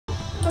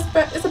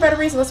it's a better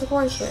reason. Let's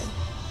record straight.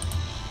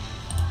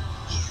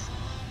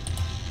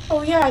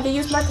 Oh yeah, they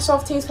use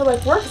Microsoft Teams for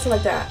like work and stuff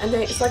like that, and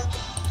it's like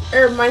it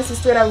reminds me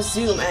straight out of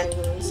Zoom and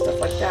stuff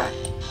like that.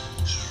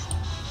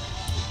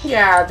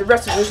 Yeah, the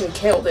resolution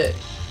killed it.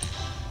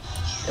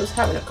 It was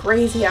having a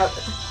crazy out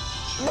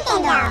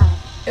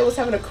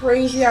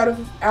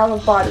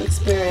of body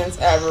experience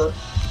ever.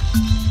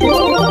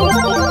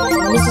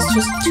 This is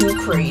just too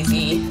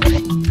crazy.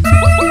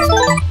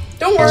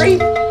 Don't worry.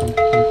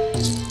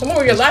 The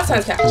more your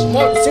lifetime's count,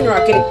 the sooner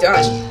I'll get it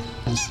done.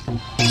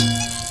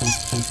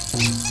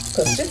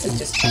 Because this is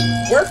just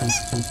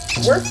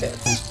worth it.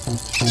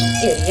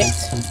 Idiot.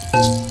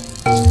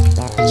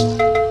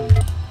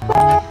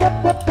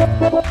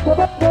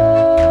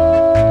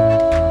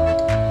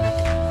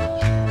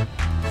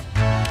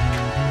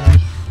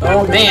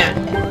 Oh man.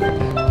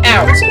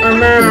 Out.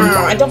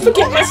 And don't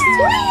forget my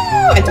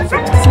and don't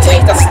forget to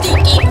save the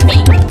stinky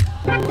feet.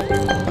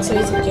 Also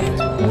use it again.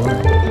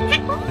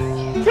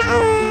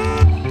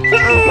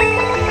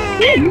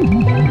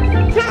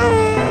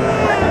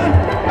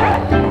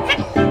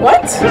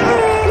 What?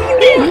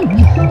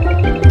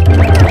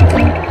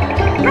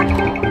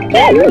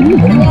 What do you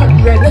want?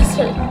 Red,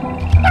 listen.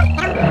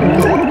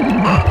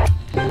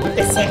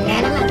 Listen,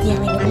 man, I'm not the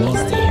only one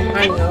who's there. I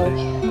know.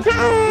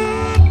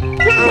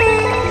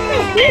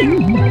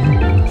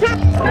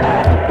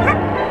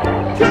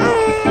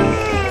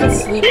 Let's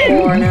sleep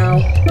more now.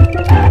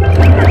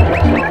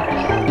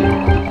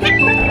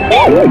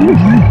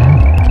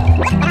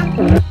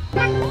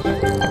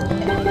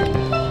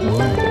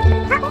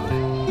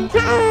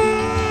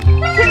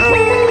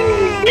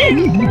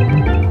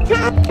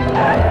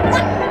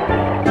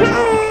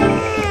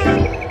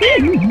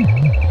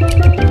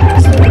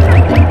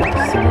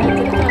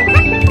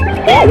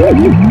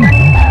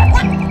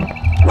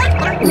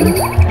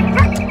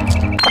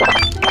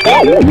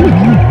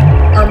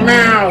 Or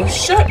Mao,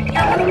 shut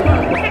up.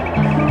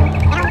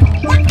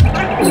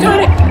 Got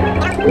it.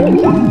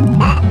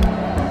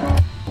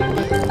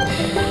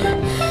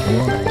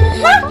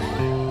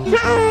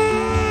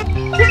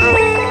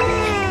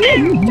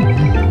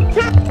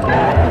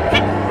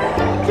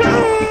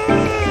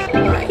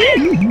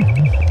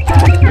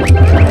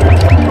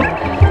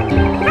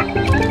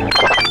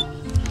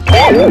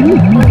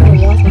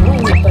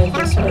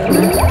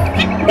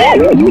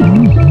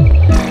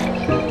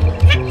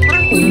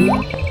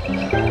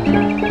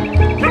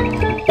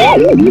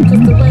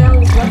 Because the way I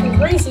was fucking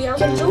crazy, I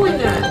was enjoying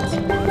that.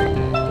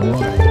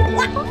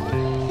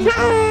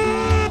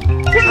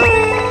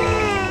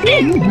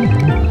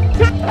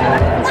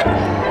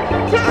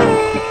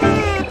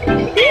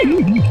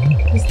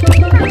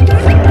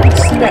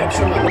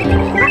 Spectrum.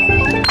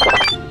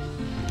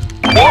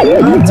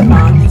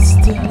 Altamont is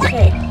still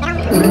okay.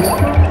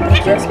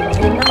 Just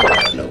remember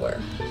out of nowhere.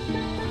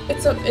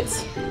 It's the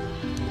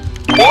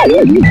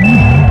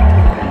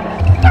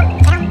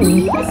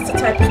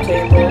type of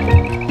cable.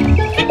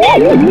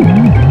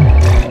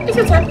 It's a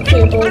type of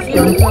cable. If you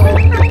don't know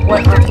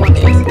what Altamont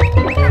is,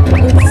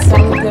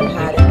 some of them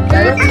had it.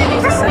 DirecTV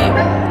is the same.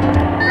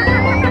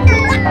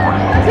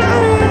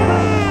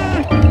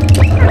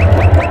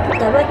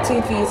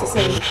 DirecTV is the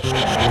same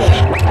thing.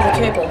 The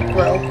cable,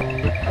 bro.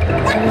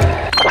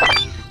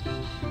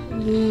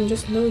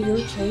 Just know your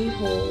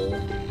cable.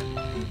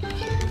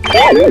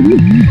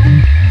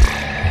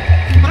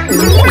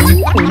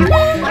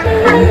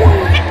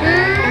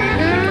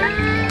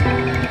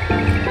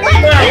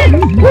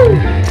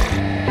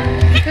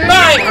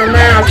 Bye,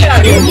 Armand. Get out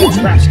of here, you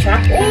trash cat.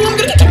 Oh, I'm gonna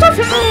get kicked off.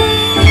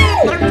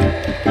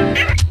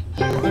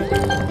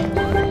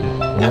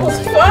 That was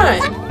fun.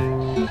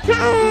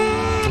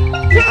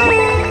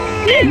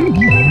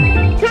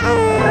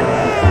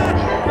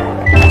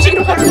 Actually, you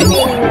don't have to hit me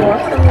anymore. I'm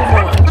gonna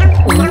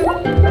move on.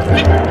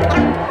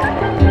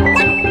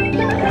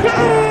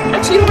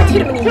 Actually, you don't have to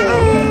hit him anymore.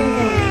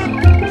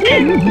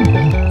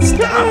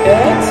 Stop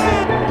it.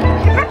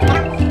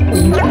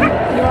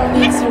 You all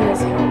need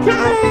serious help.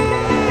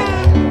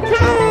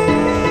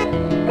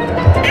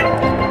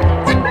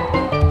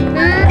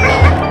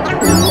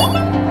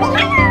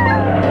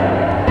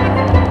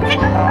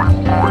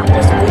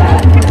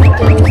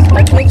 I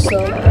think so.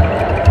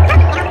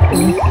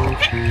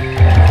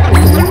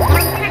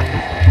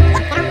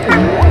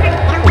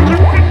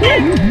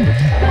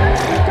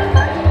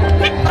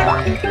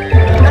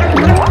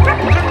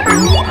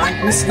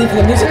 I'm just leaving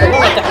the music alone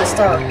like that to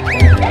start.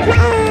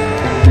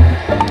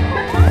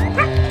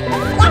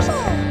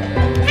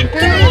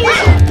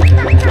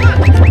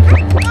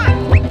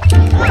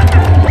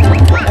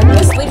 I'm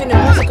just leaving the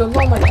music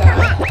alone like that.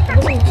 I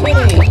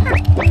wasn't kidding.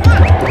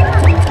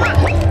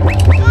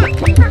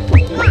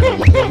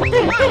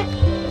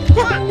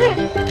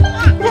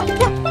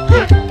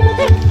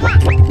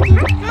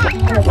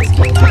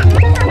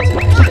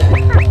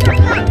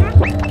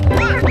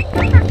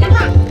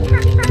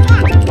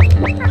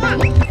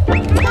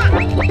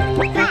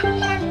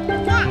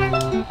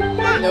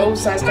 No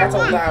science got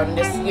allowed in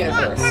this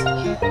universe.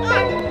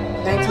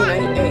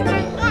 1998.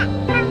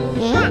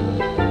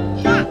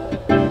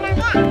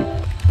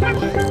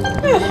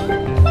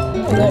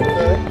 Okay.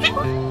 whatever.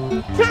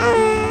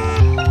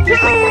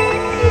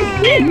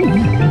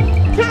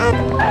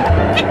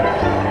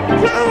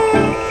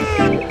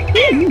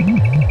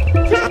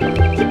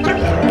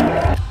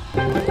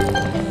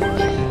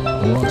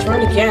 Try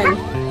it again.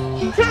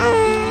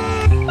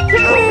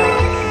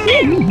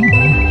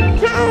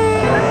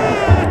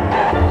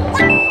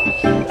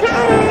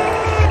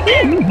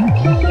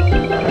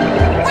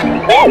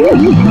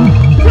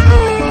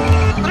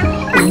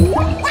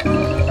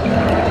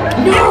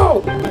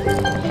 No!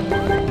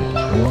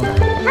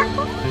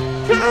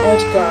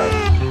 Edge guard.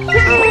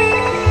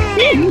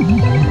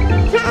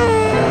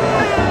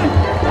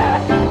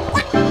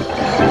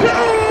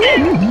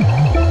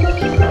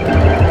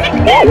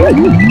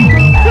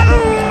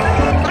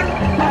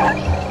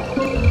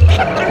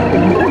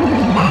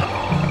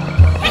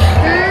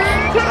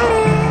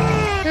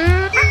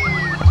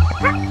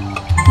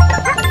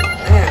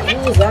 Who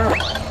was that?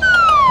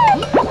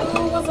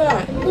 Who was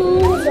that? Who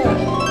was that?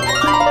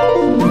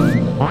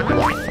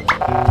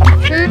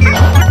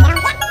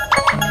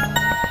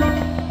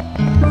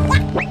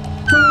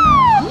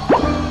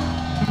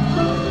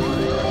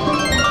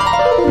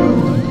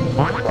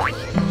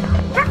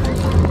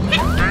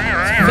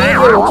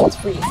 It's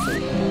free.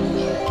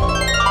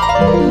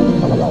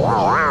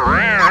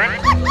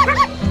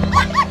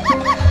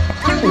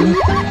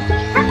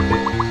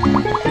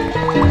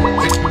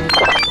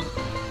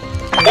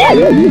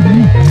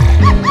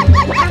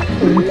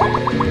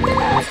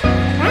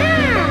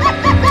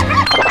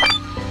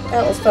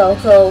 That was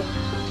Falco.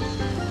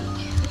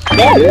 I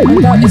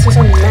thought this was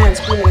some man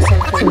screaming or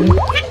something.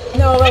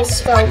 No, that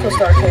was Falco's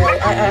Dark Hair.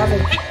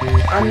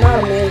 I'm not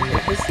a man.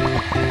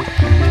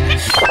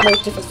 He's no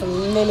different from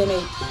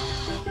Nene.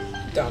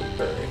 Dumb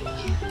bird.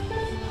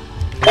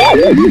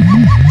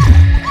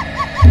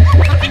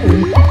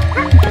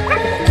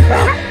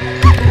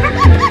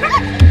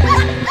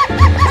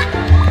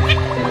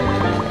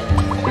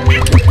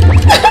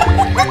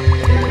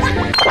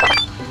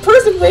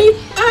 Personally,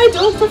 I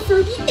don't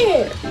prefer the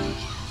air.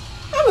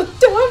 I'm a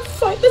dog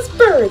fightless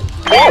bird.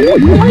 Why are you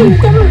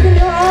never in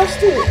your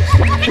upstairs?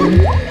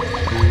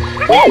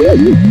 No.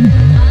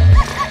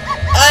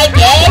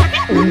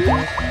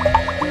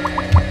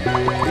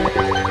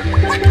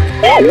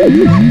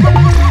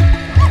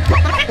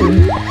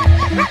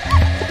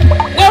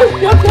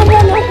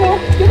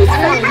 Give me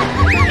time.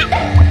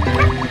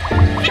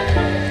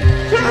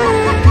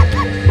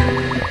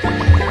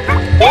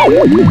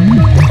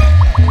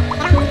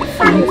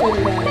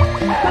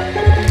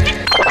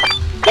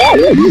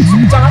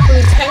 Stop with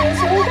his hands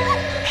up.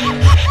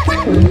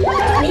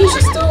 Me,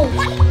 she's still.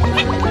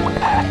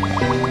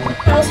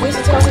 That was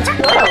recent 2012.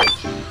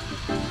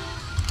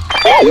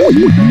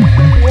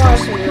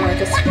 Washing me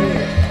like a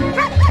spirit.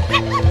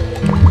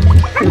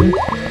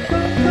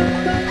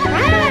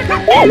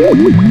 I'm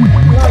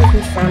not a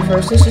huge fan of her,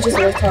 so she just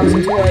always talks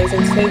in toys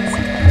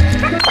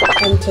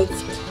and takes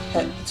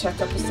pet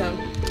checkup with them.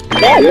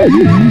 Not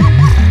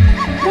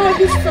a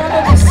huge fan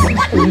of this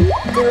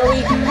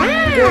girly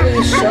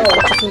show,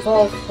 just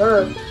involve her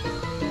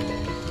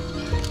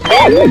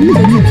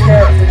taking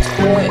care of the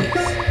toys.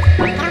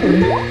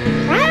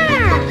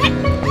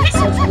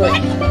 Such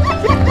like,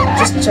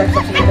 just check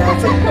up with the dad.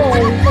 It's like, oh,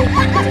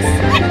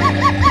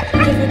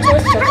 give your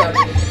toys checkup.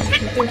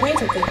 They're paying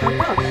something, I'm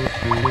not.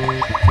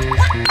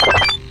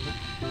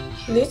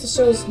 At least the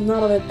show's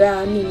not all that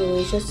bad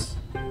anyway, it's just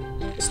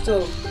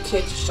still a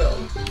kid's show.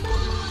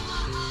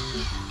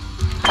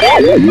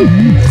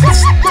 It's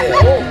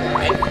still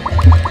alright.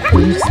 I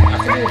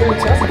think we're going to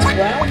tell it's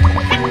well.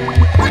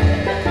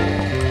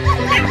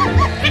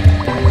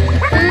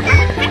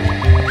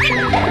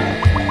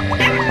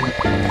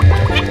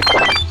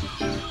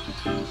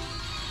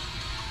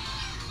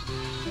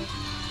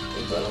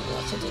 We're going to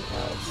watch something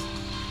else.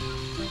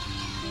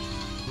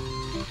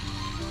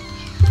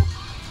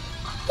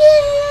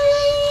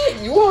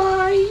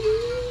 Why?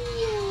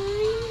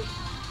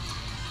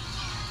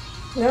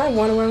 Now I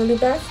wonder what I'm gonna do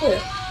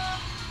backflip.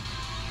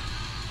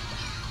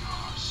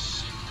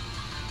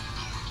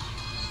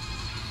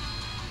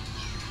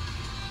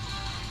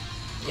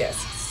 Yes,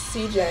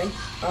 CJ.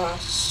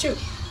 Shoot.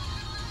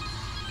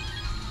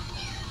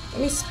 Let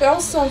me spell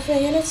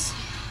something and it's.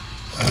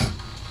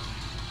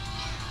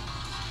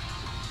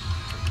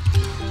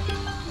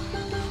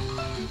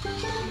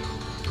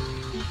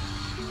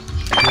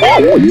 There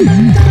we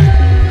go.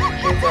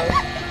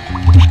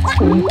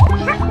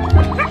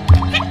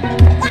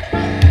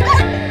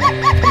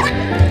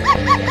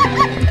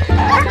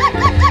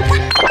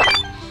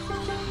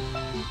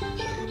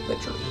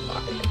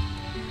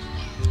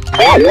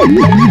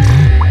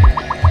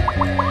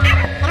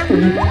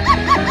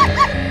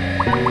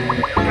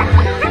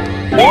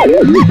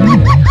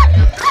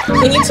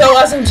 Can you tell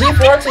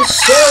SMG4 to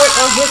share it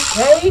on his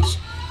page?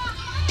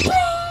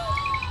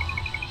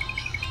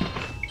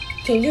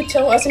 Can you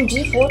tell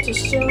SMG4 to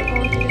share it on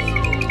his page?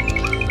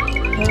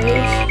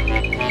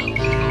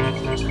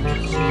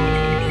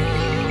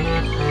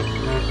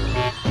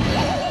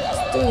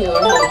 Still need to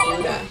learn how to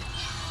do that.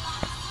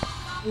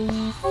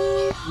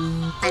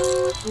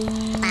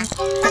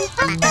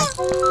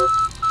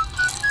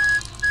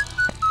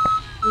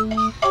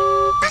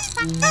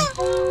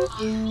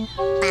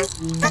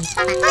 Can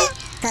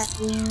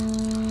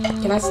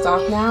I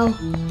stop now?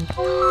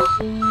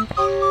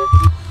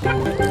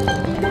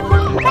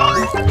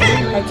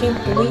 I can't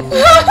believe it.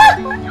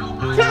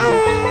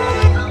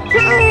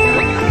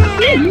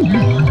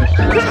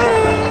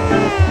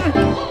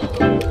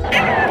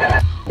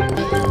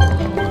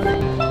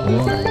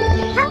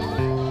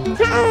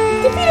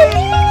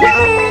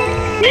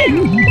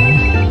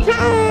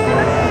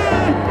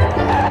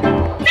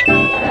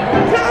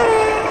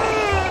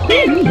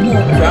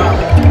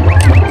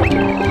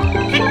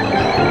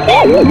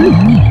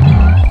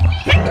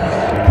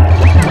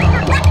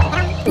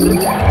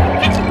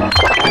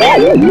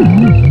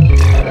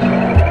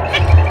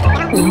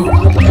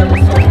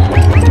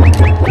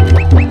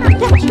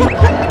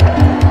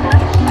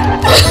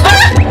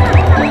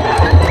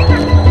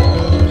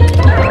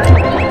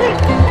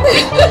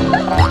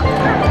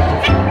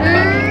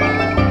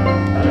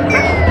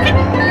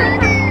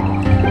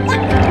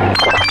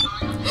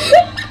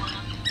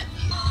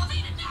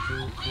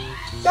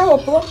 That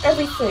will blow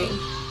everything.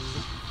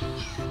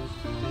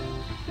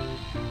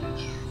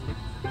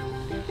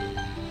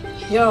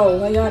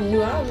 Yo, I got a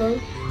new album.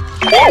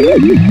 Are you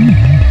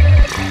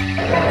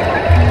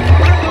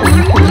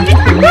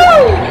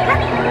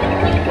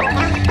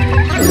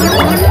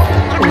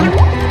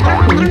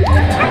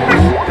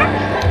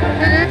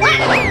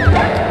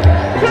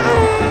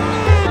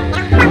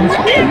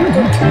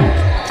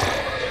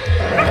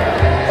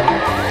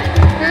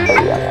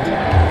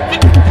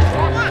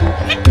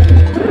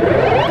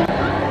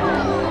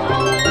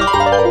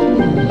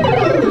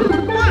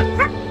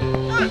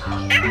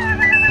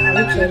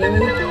kidding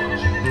me?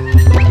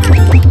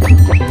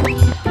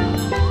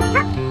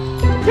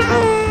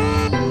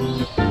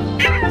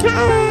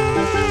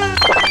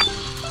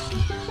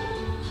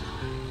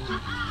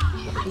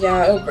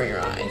 Yeah, it'll burn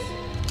your eyes.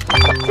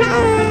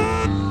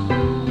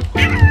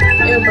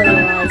 It'll burn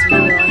your eyes if you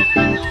run.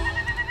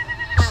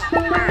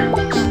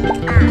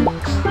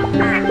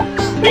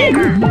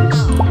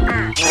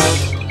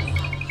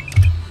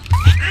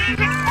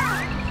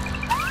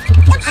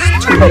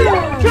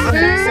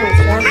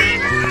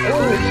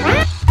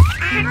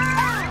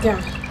 Yeah.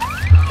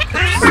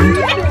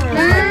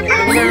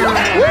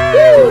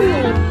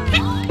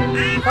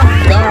 Oh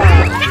God.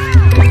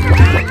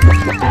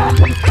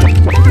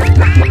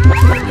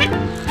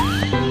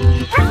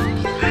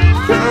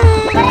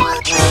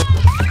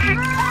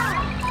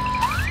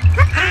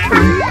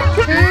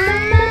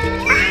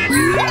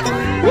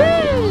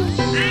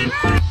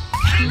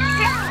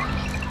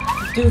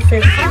 Do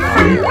fix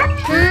Mario.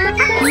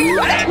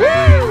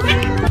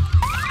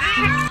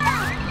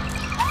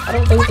 I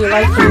don't think they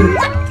like you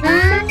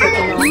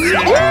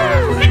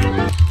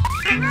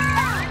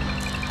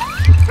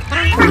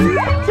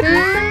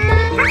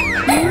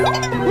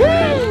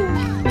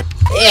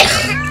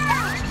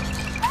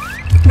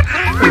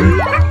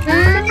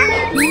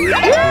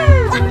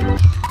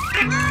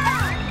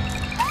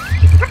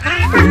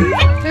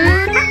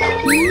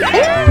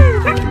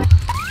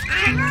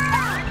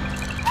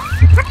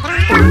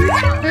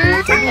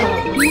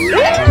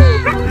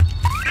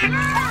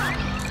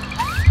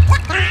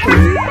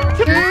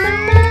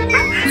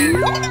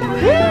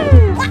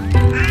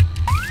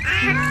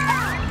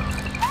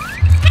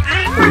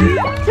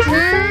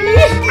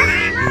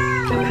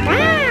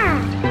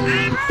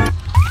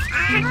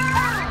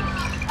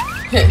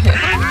taking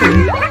off.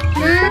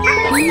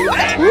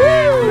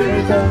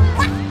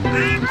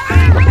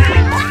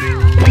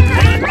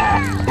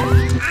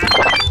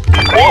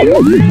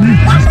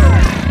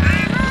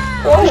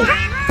 Oh!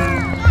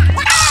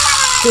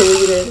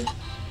 Deleted.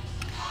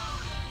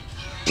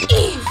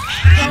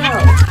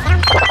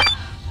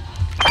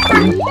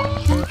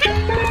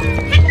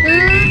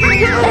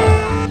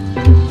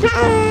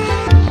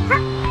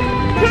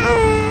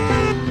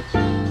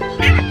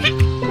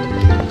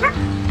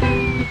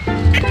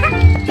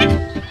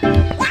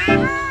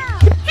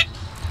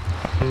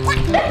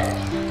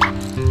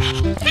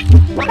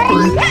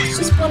 It's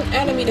just one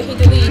enemy that he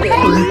deleted.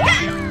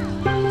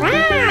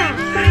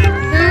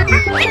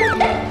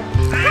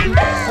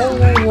 I don't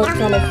know what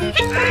kind of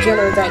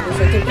jailer that is.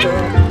 I think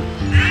girl.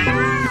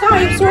 Hi,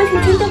 I'm sorry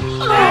from Kingdom.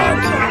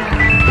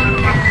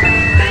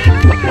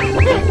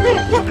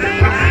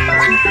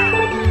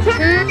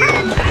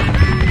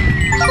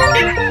 Oh,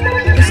 okay.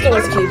 He still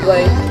has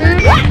Keyblade.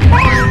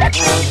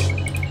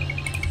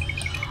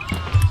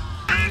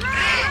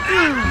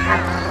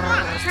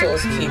 Still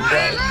has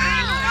Keyblade.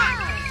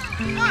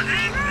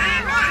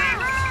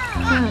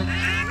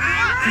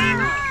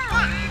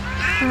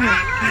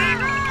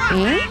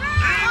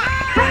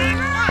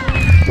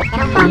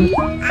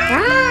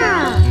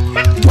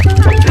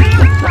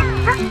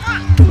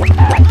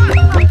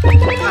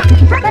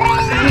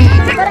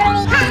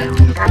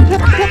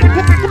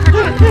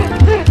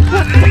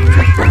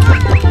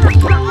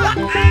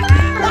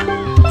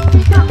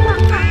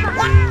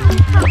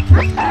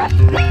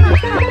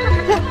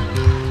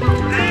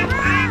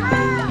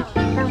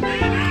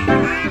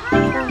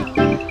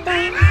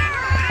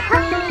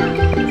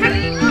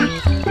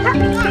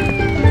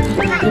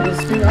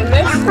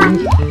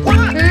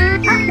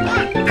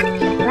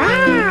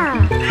 Wow!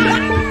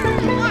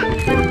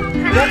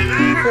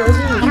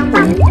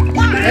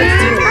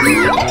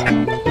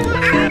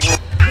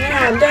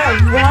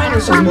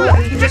 That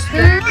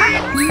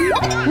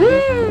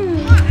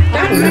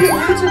really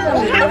answered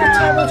on the other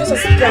tablet just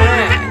as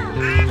bad.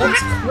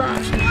 Let's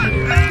crash in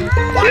here.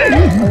 I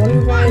want to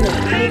find it.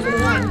 I need to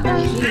run.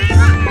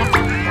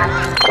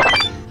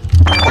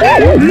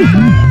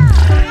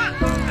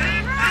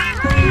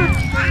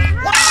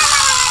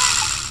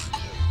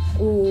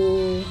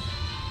 Ooh.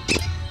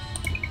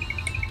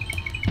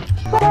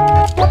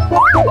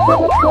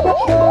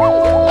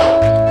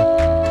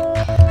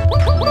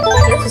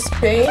 There's a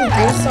Spain,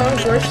 Busan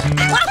versus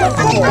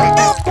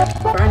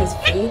Granny's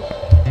feet.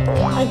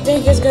 I think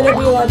it's gonna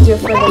be a lot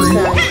different than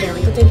Granny's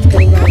family. I think it's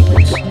gonna be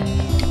language.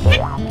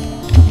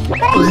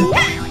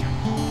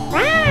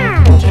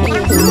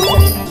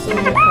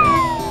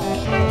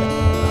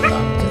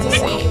 It's the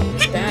same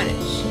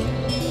Spanish.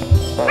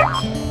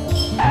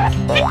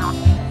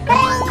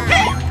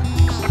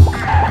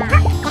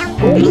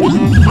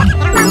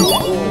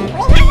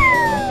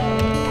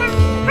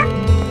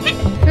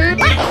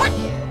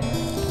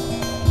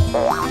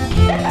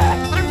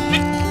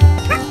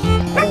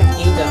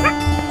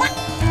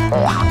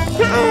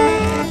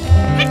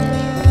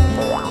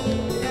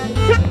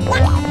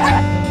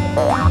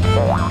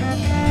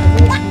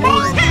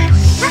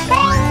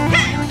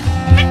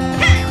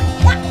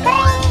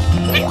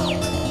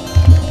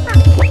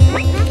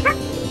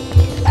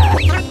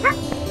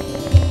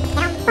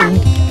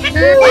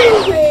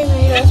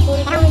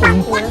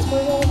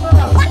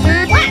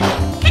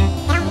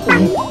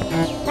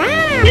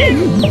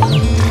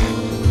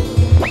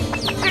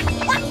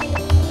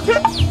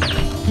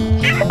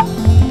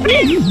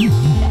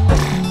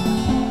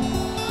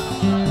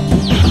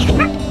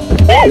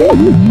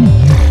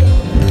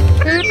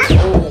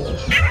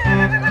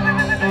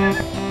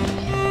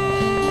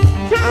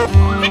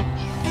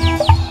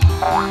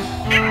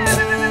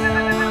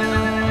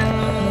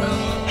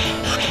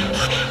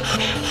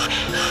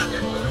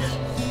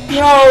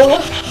 No,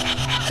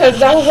 because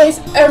that will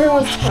waste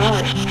everyone's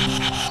time.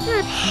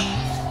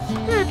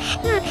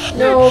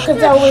 No, because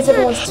that will waste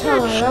everyone's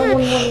time. I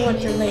wouldn't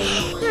want your name.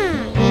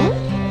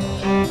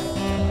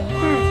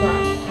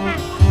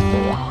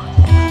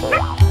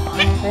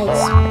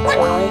 Thanks,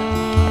 boy.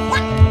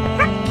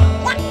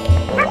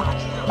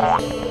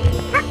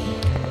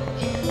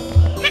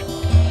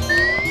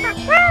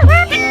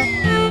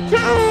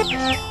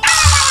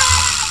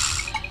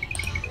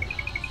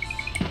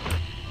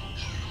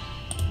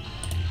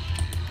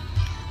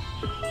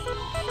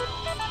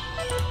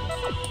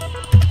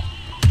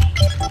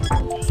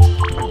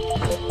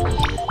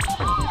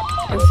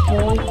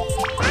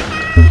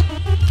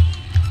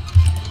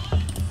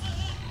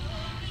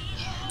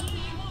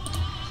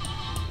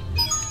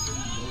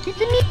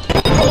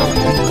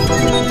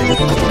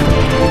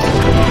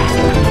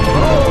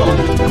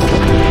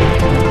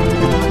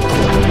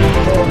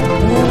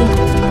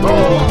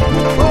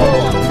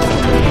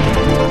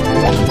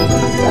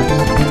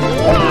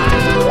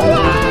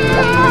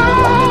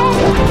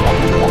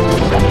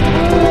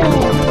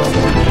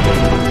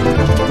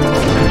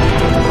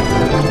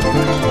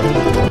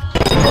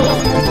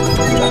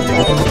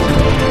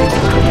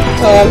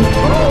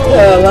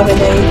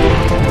 Lemonade.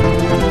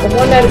 The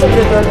one that is over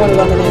the third one,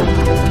 lemonade.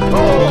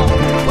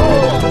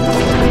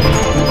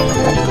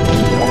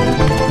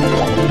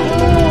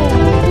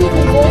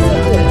 Even voice of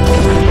this.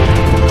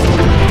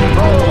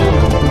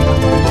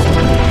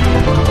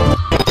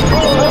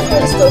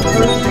 It's still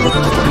bursting.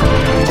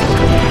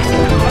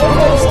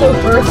 It's still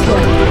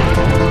bursting.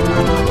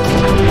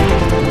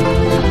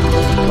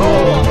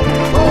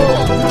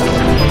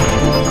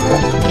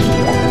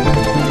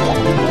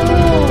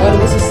 Oh,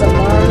 this is some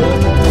Mario.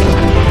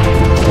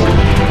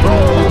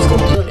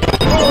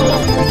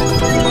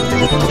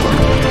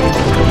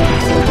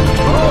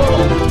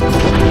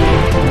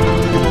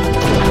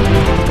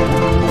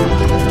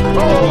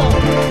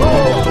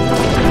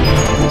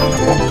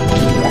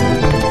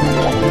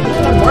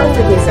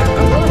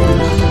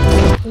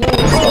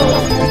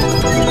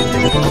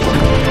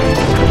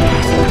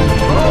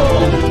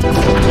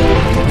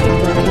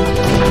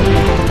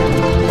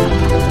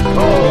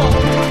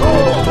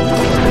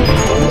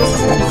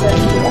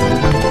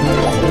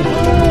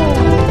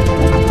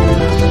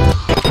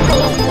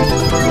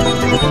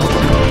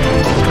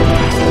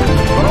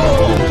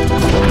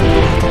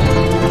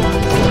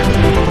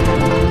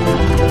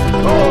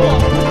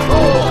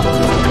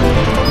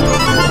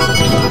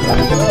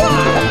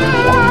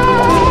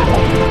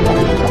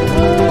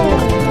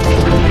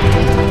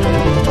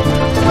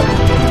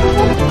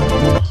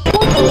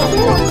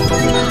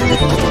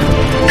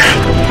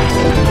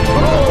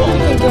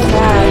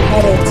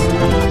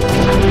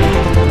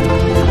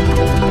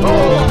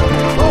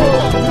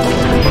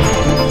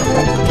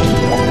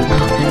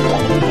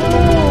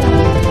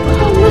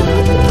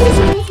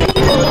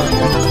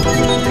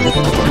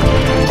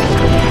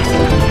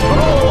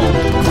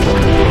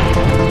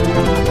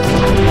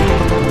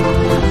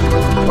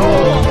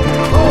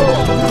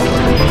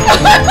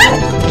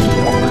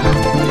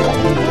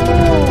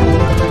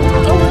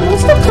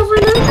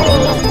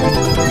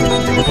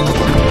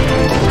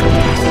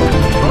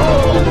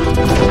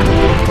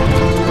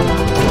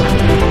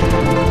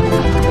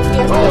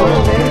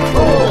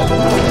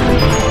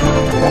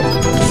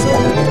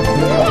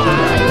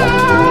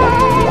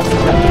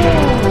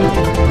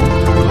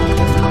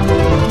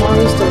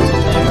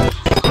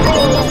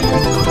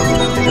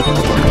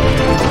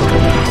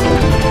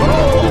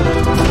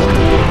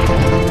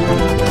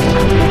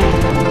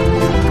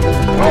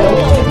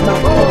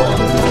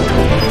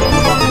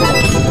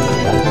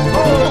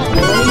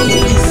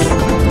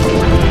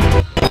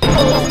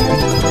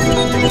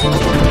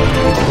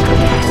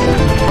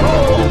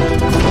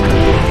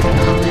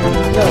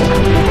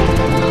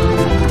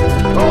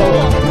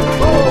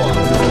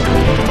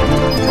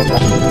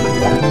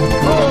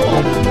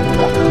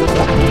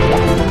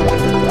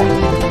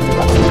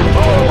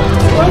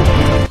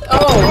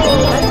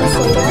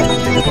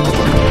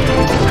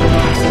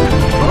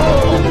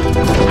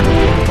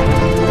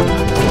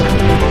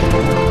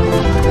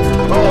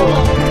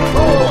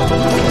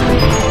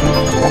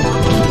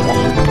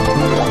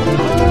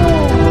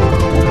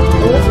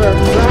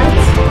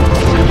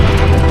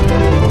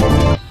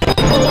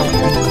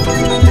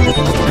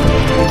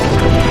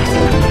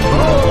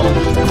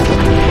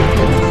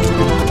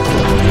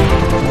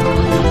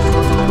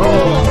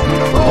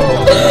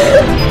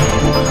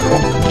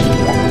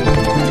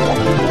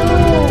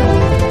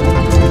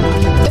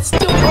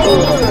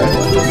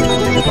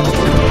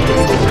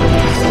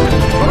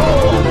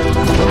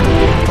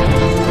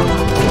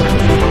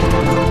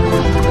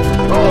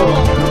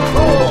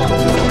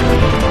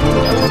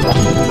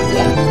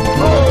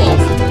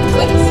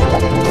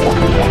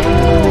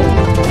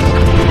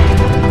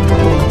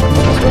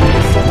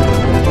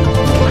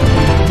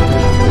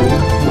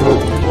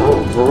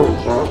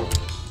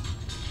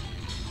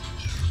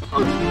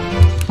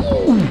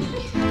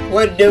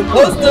 when the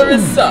poster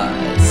is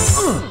size.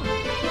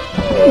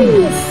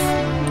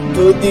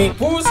 Do the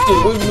poster,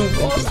 when the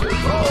poster,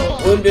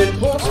 when the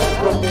poster,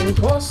 when the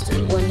poster,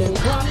 when the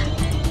poster.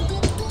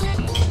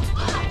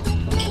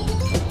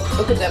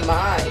 Look at them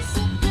eyes.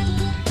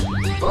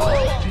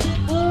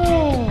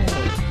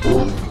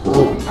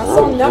 I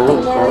saw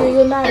nothing, Mario.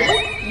 You're not.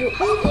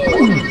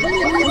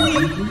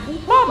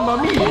 Mamma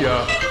mia!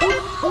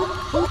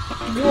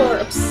 You are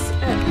upset.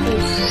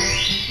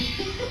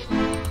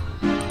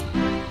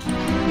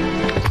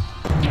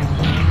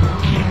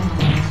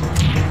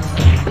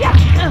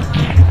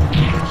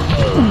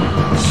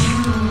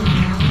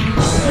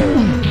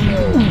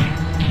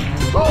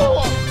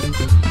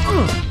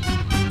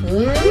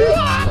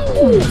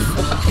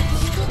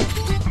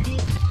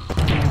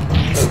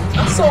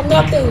 I saw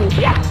nothing.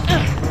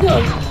 No,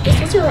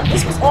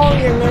 this was all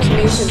your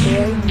imagination,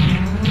 boy.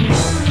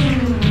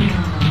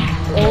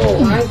 Oh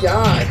my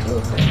God.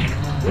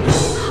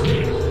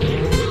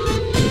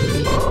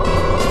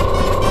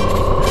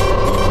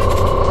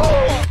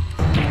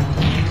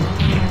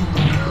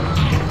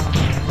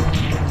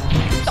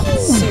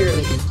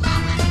 Sincerely.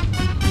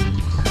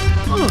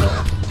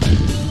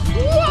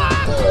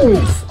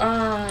 Oof.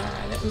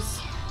 That was.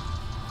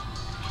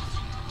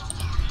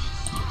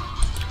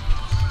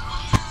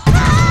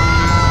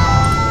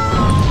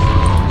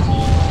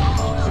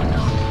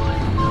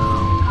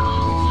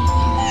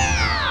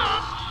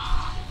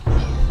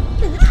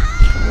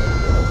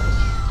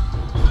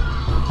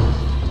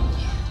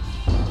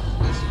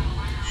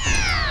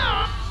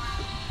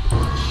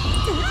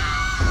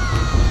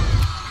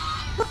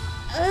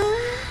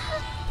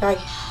 I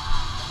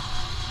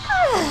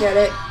get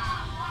it.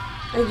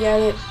 I get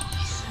it.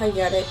 I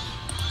get it.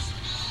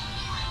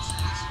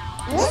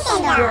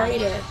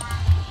 Spider.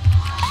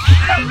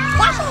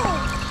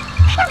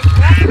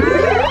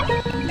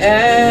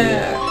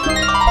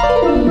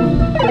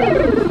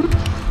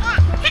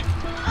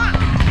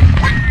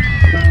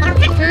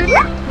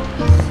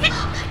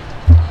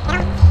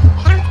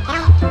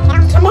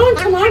 Come on,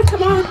 come on,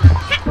 come on.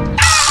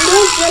 You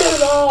don't get it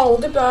at all.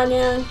 Goodbye,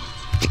 man.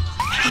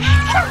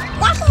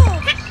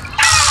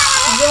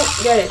 You don't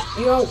get it.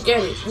 You don't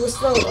get it. You were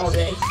slow all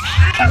day.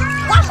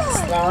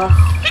 Sloth.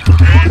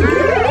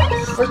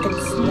 Freaking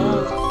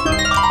sloth.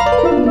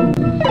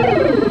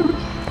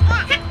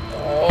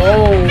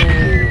 Oh.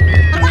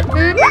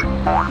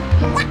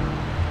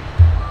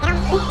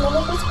 Oh, no,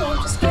 let's go.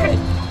 Just get it.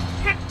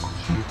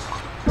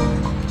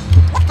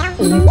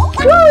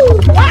 Woo!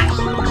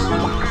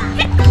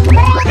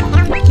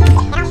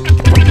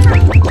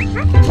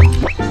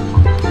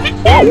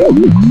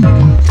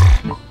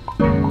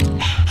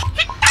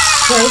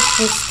 Christ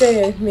will stay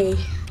at me,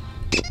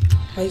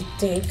 I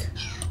think.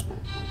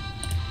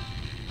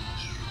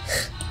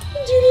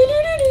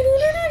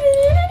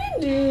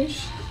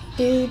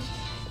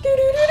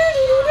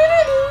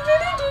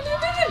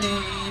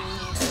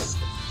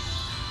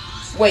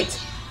 Wait.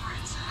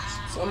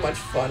 So much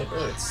fun it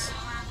hurts.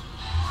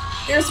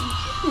 Here's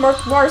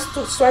Mars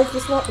Strike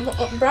with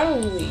Battle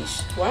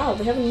Leash. Wow,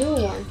 they have a new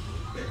one.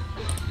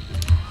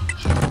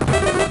 Just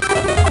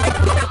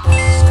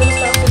gonna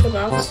stop thinking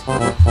about this.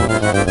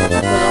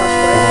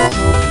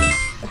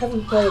 I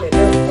haven't played it. It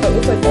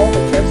looks like all the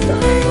trips done.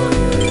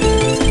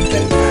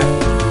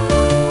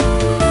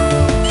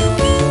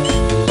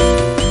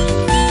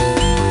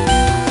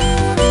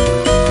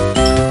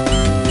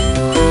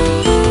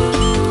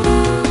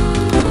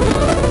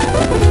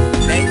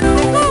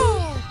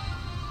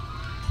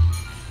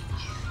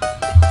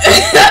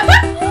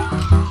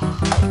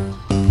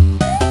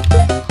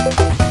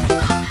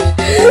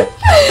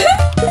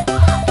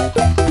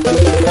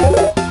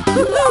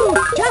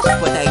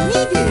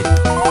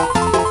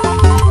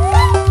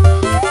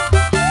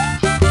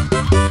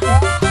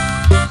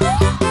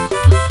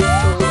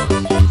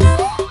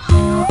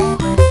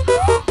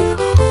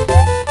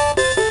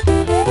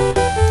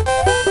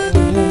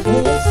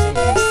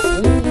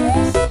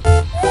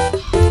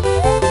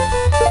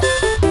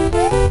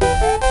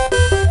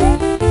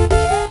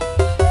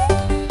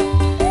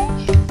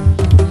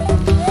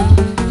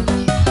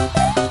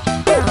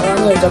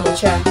 Double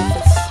check if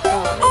it's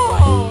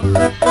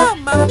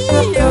Mamma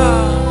mia!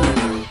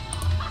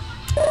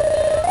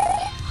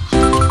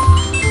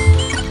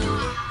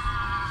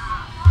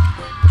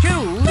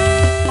 Choose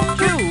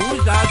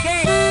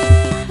again.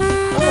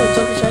 Oh,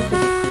 double check.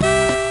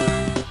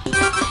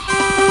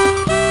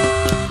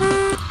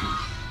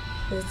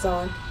 It's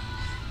on.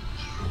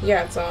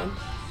 Yeah, it's on.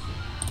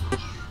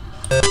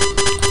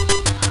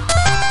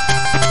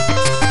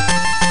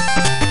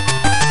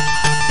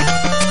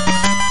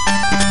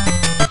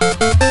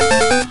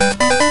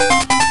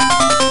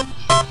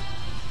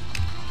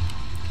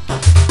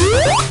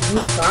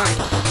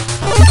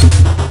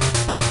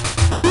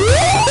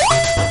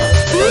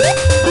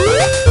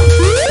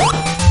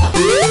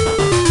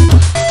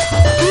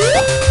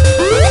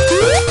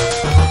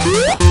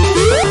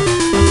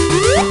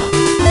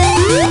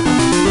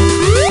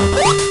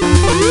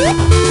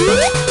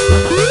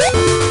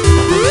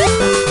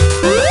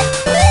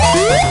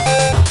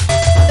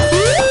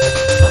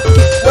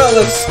 Well,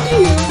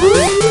 excuse me.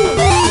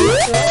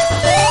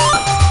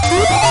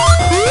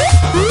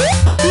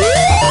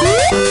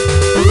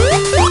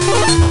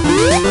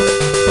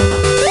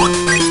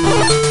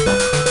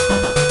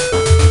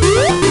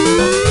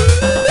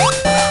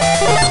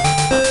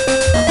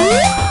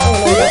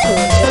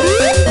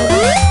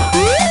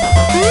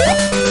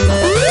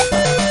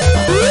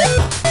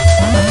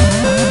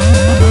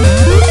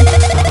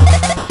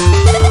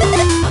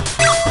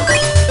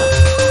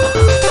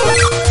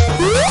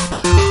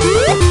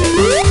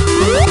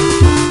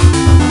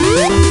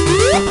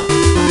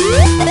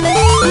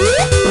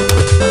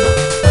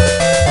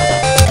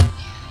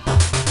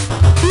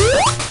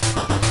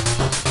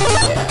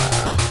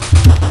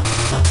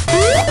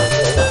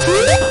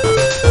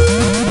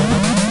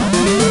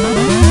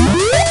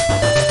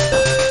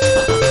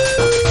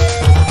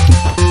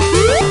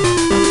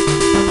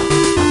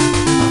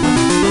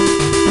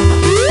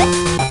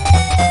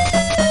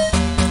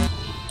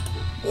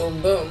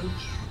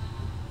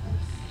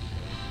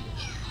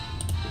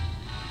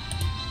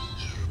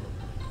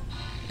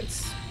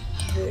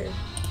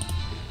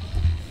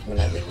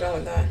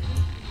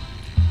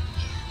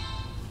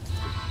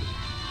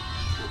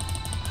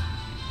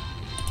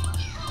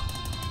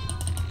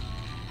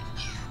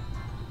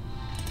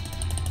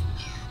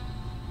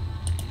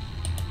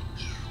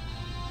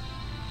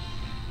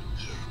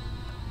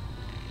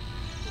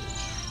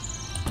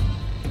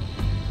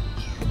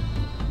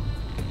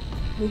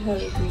 We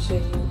highly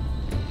appreciate you.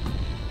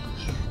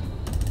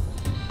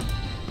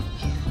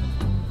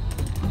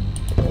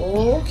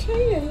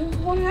 Okay, you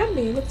want to have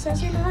me. It looks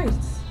actually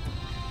nice.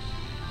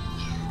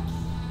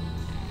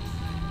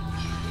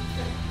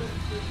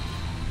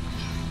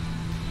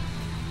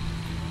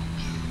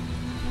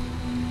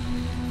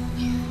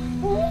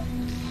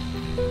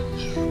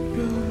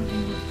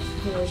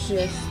 There's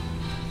just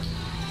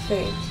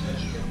fake.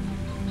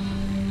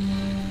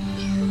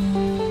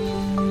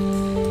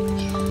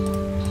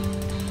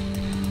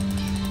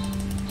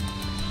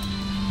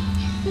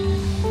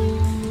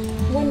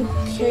 One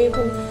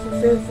cable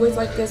with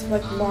like this,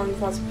 like long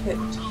pause pit.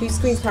 These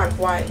screens kind of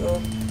quiet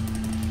or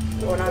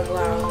not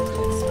loud.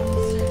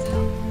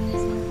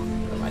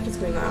 I like it's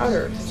getting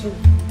louder. I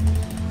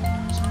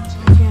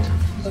can't,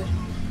 but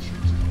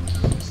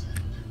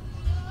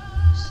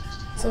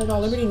it's all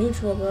about Liberty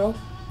Neutral, bro.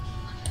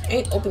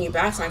 Ain't open your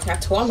backside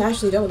tap till I'm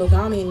actually done with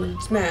Okami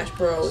and Smash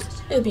Bros.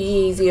 It'd be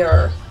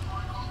easier.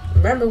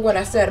 Remember what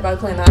I said about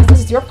playing last. This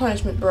is your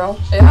punishment, bro.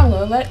 And I'm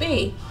gonna let it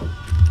be.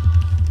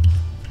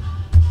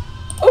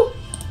 Oh!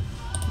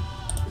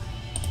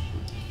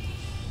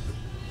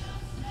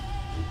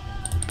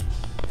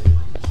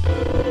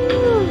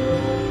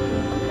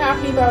 I'm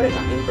happy about it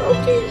not being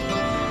broken.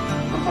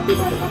 I'm happy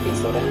about it not being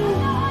so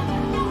down.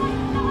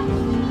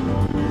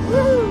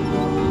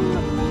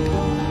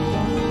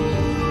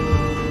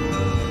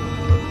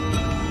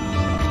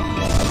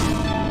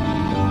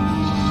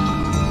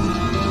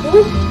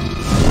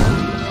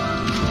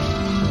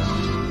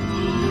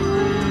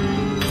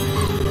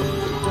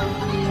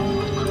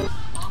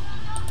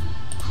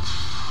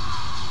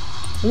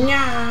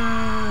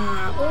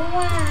 Nah.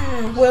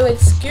 Wow. Well,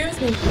 excuse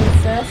me,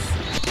 princess.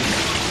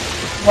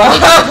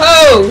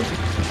 Whoa!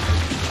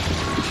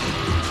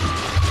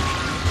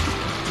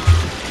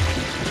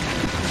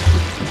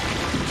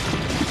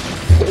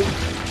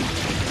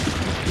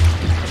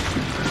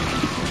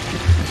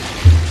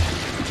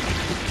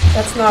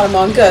 That's not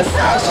Among Us.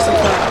 That's just a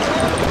cloud.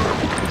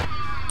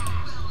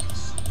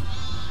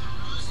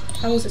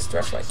 How was it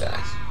stretched like that?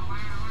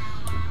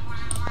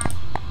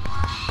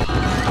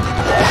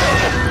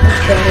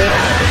 That's better.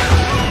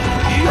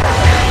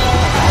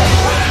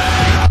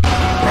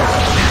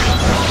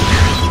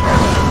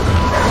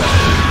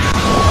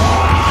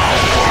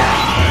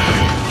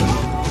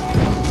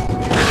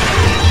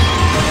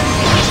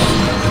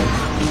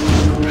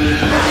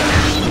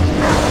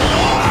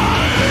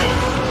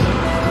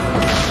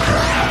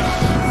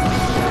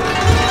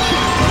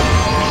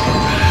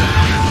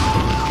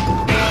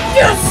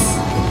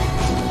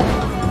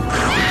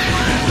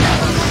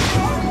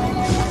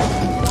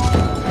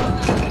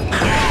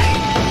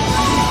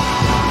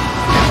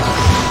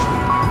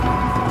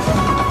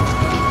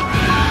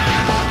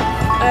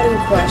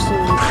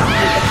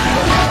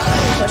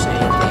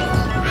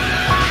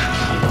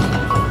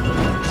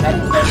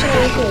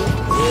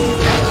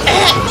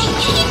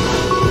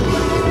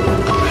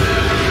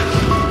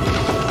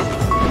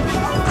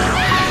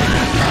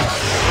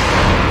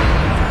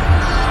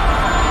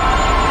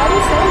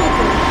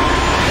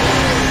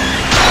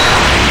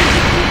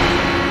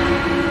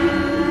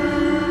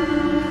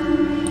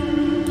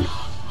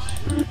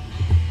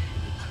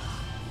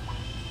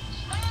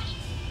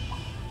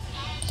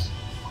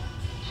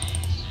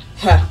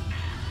 Huh.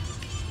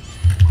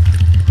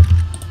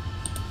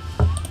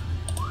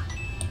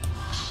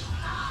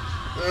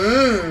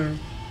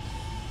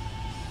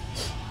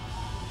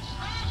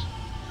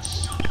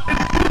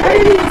 I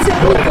didn't even say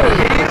anything.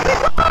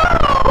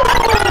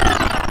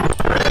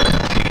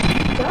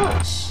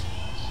 Gosh.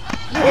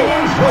 I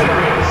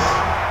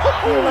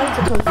would like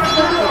to confront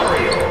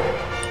you.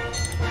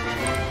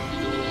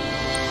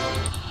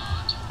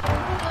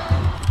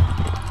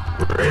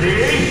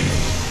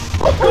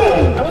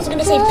 I wasn't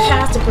gonna say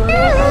pass to Bruno. I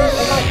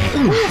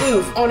like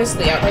oof,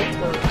 honestly, I like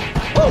Bruno.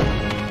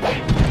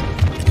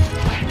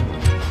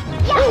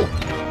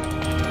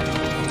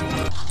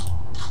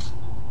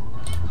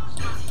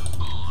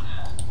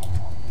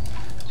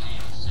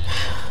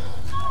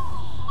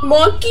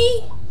 Monkey?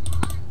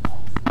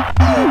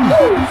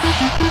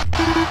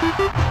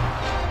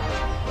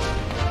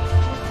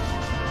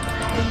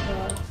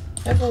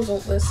 Everyone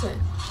won't listen.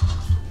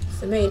 It's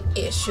the main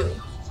issue.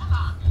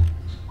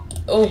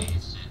 Oh.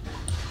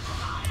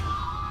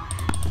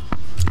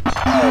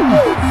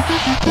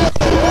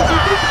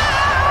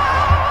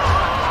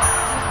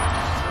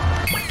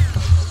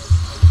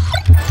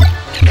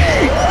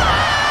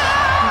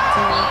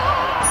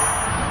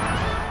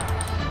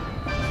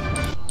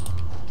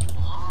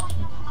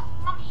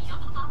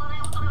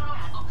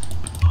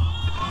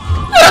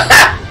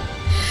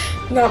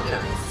 Not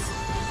nice.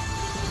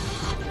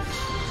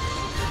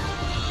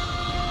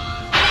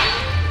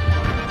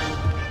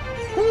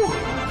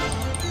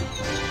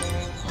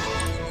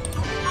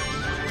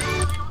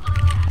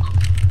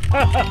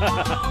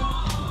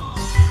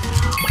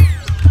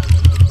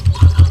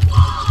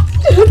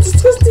 How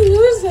disgusting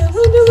is that?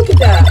 Look at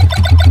that.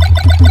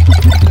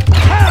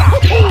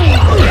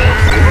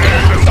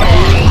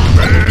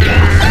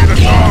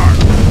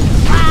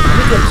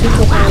 You get 2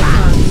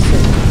 times.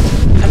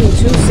 I mean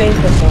 2 same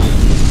Pokemon.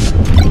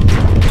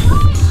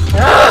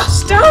 Ah,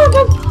 stop!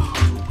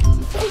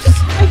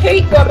 I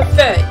hate Boba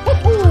Fett.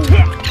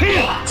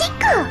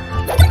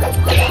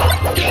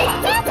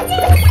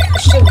 I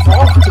should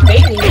evolve to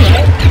baby,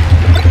 right?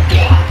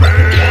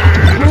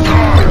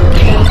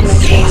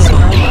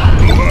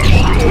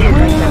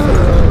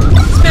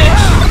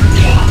 Smash!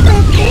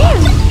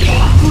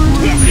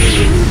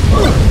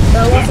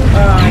 That wasn't,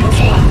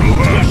 okay,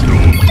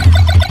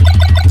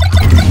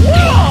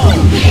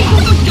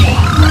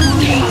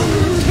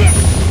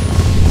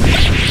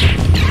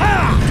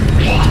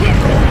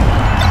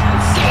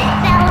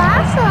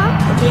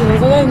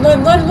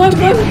 let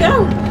him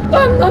down!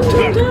 Let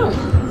him down!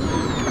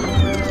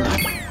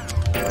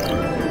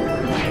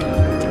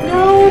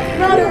 No,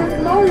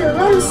 Mario,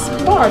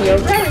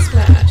 rather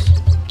smash!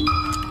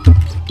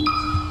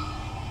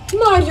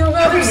 Mario,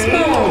 rather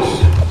smash!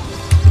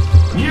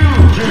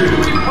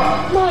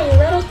 Mario,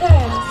 rather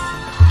pass!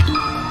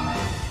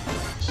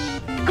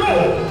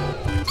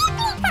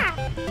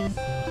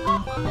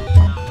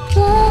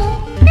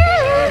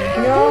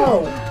 No!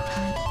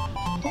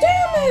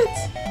 Damn it!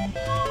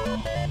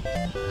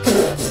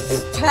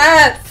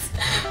 Pass!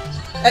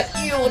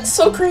 Ew, it's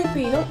so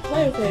creepy. Don't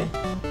play with it.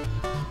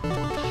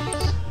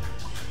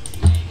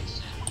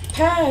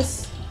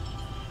 Pass!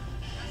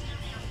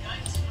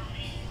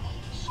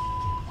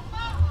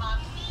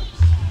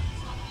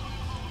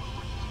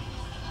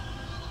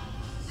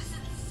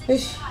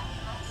 Ish.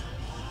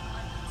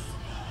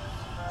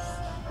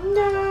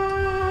 No.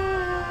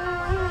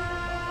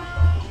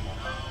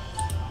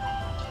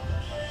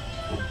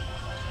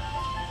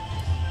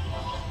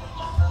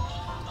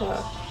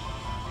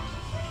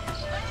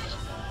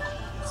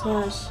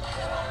 Smash.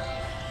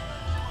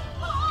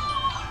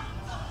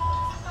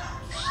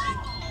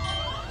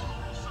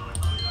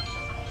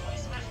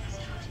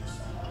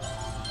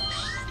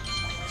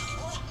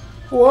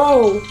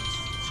 Whoa!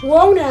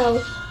 Whoa now!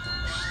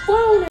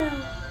 Whoa now!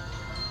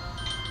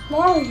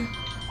 Mario!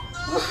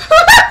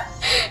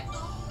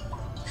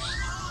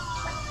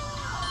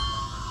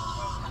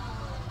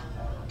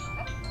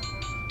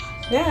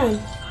 Man!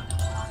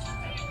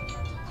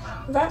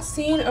 That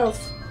scene of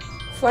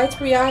Flight's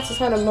reaction is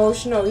kind of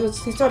emotional.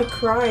 He started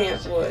crying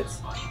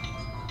afterwards.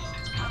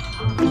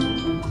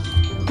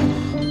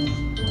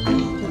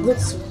 It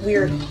looks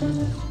weird.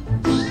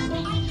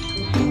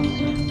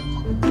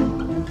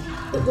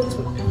 It looks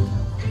weird.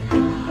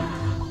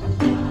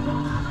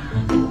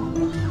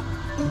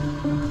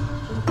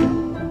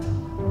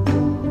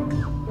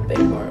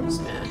 Big Mario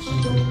Smash.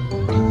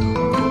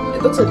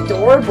 It looks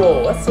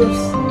adorable. That's a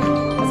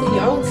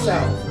young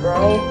self,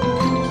 bro.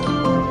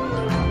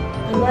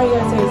 And why you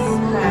gotta say it's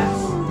pass?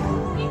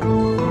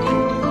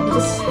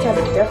 Just had a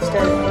death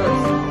stare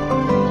first.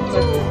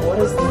 Like, what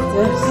is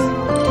this?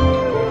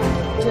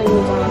 Then you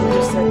got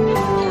just like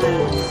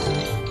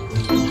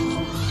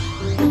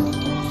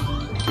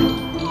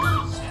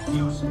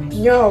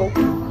no.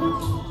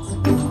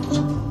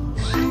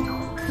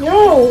 No!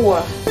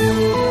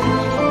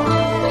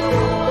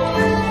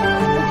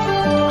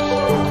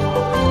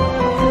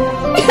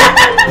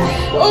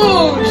 Oh,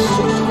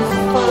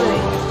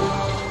 fine.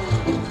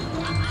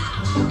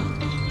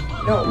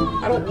 No,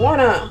 I don't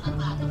wanna.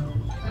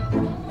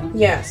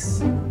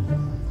 Yes.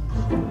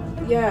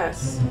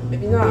 Yes.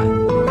 Maybe not.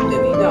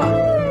 Maybe not.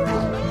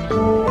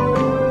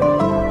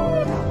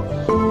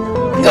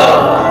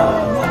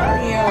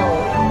 Mario!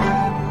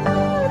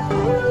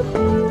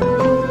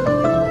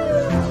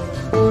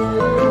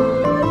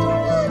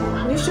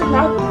 You should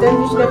not. Then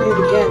you should never do it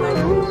again. Like,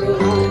 really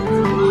honest.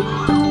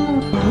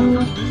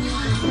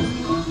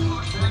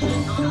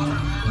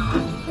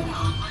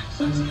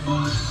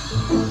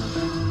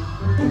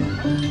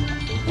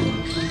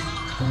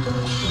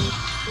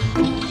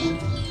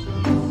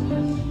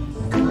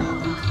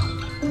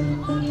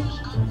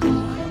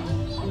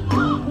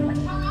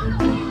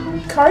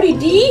 Cardi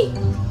D?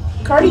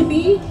 Cardi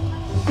B?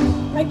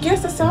 I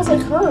guess that sounds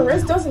like her,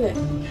 doesn't it?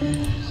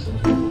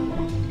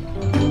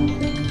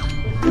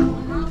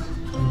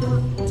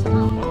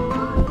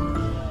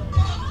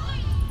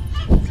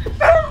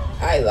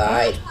 I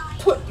lied.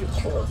 Put your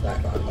clothes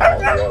back on,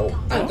 Mario.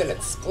 I'm gonna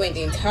explain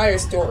the entire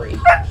story.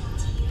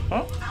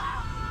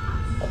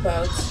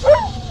 About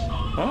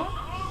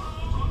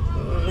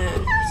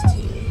Manners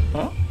team.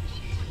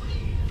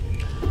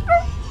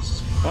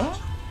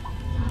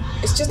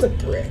 It's just a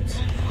brick.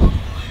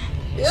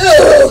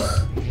 Ugh!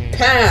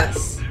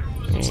 Pass!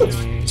 This looks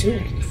too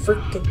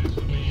freaking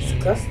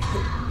disgusting.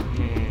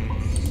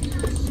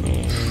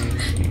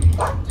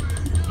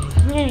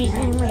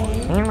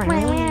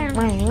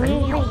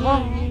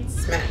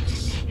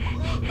 Smash.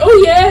 Oh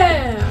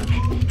yeah!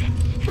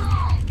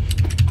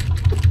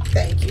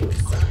 Thank you,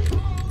 son.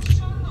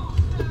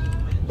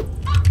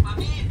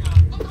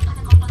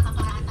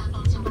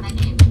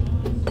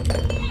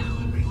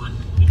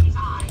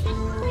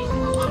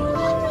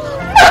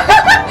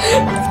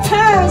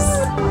 Pass!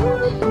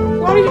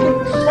 Why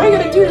are you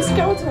gonna do the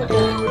skeleton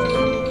again?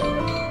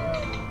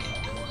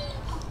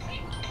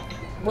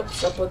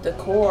 What's up with the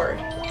cord?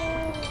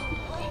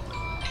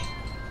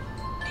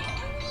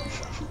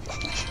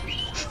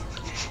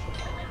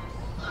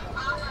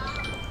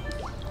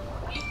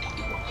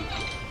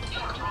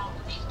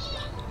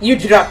 You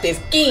dropped this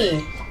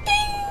key.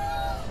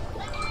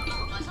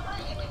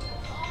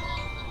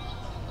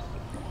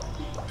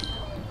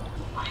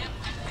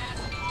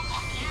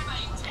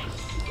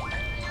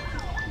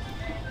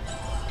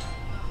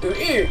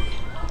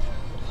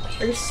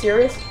 Are you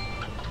serious?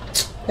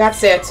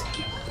 That's it.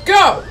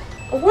 Go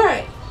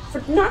away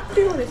for not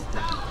doing this.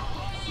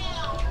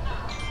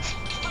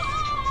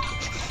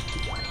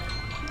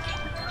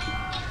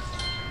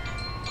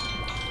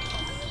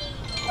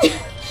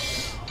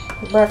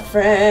 My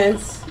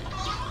friends.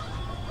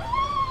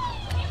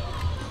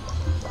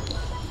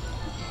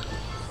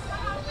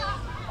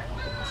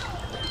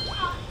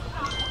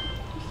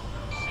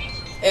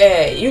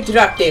 Hey, you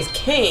dropped this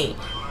cane.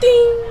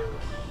 Ding.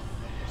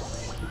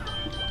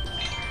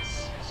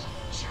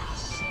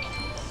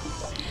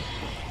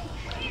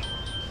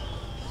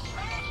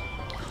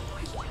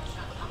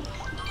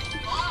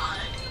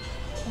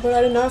 But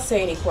I did not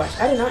say any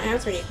questions. I did not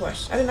answer any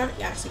questions. I did not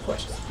ask any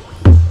questions.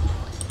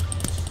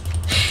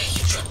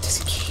 You dropped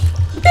this key.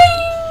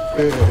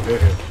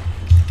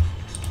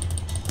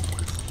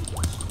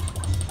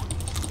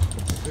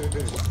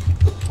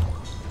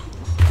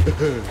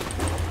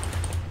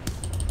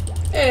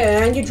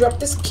 And you dropped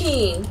this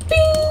key.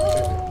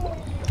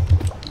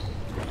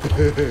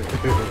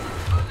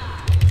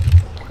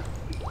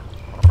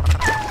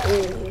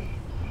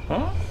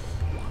 Huh?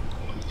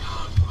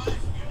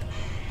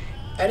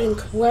 I didn't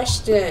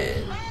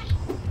question.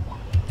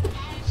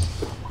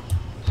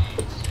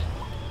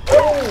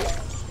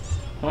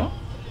 Huh?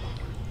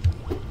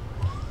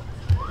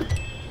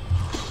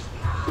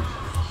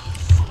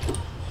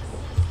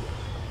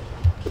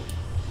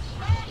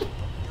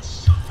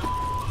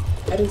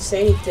 I didn't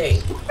say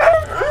anything.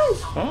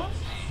 Huh?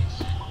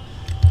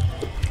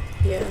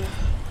 Yeah.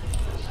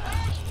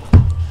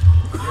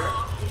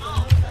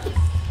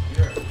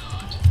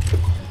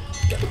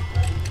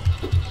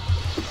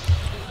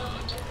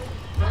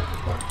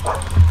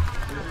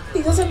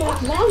 He doesn't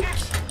like lunch.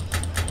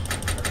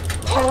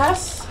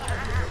 Pass.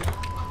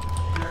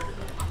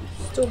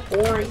 Still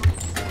boring.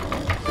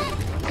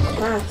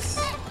 Pass.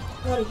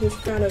 Not a huge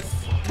fan of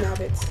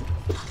rabbits.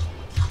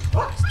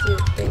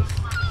 Stupid things.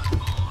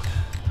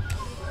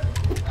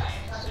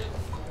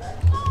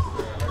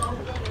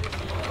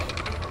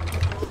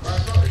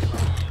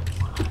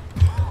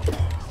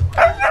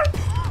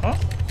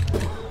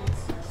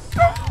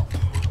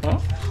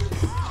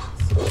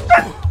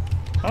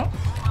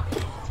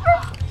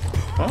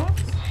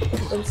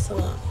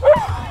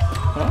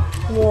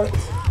 What?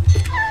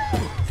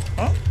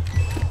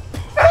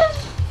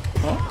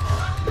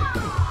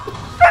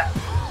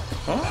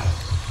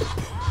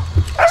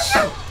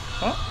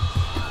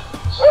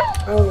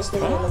 I always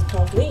think it was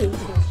called me.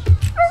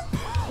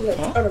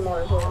 Yeah, other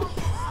Mario here.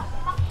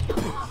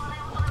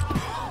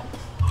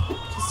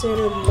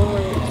 Considered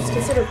Mario. It's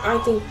considered, I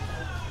think,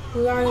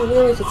 we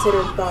really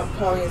considered Bob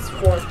Polly as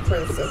fourth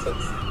princess.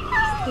 It's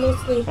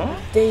mostly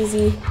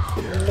Daisy,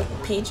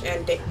 Peach,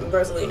 and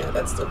Rosalina.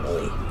 That's the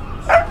only.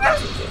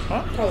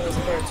 Probably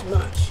wasn't there too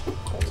much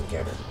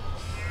altogether.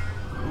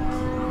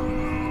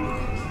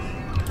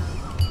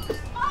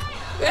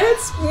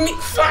 That's me.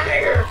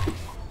 Fire!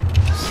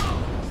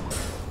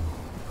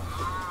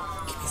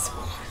 Give me some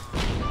more.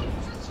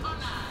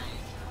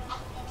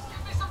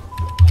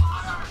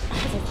 I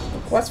have a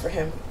request for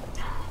him.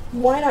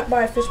 Why not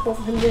buy a fishbowl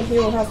for him? Then he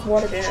will have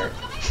water there.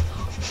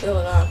 Fill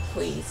it up,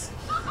 please.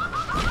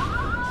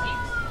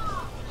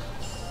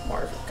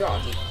 Marvin,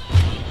 God.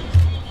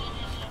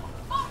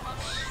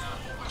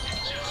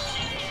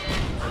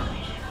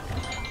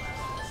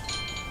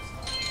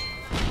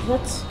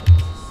 What?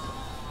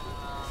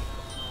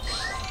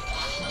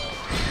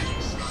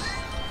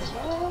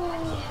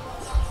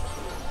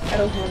 I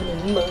don't have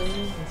any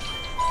money.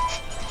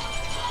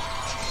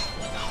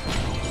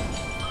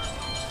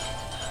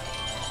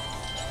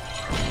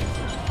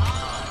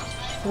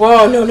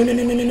 Whoa, no.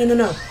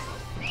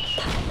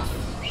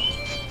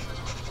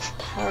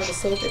 Power to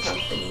save the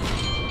company.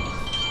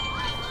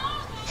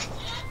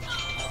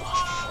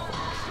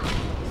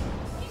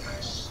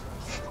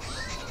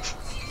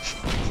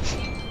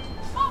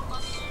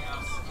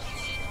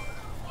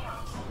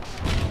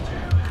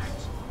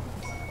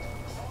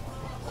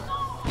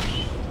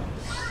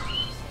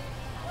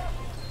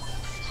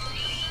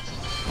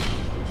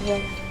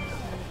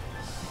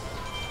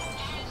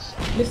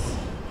 This.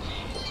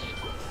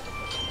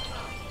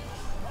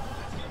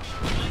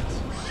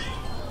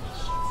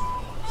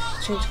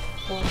 Change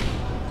one.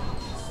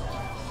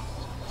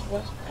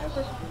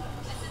 Whatever.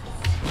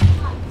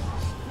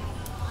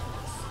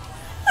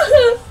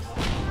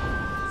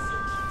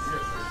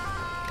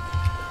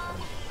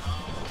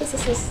 This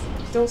is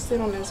don't sit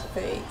on his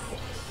face.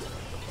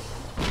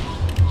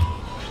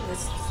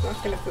 It's not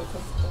gonna feel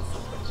comfortable.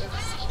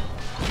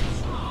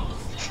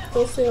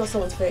 Don't sit on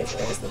someone's face.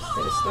 It's not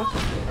gonna feel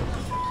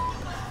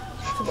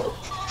comfortable.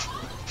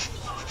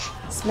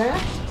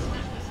 Smash?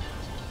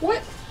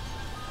 What?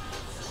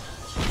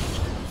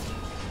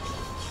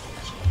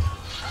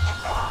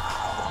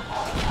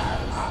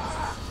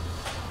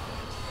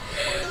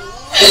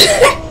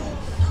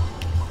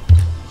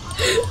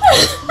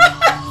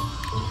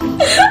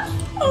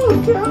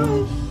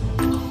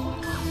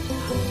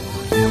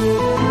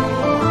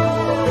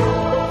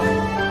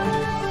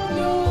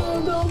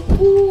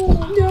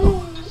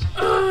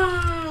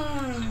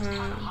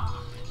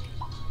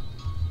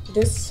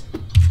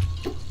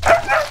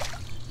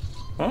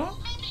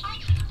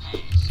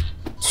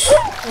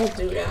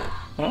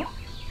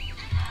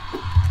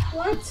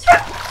 What?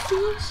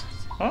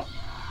 Huh?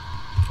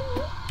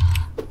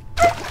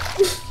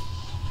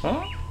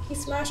 Huh? He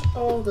smashed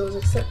all those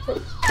except for...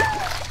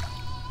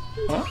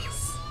 Huh?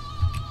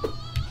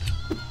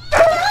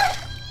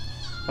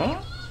 Huh?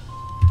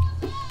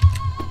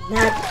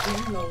 Mad...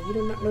 No, you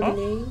do not know the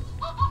name?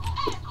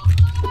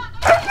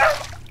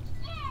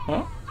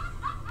 Huh?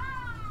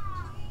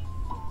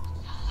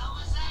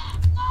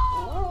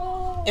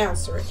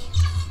 Answer it.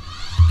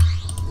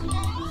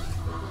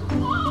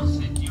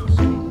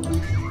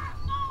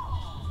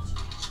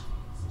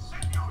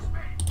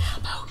 How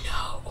about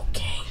no?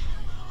 Okay.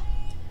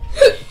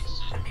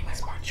 I made my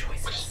smart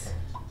choices.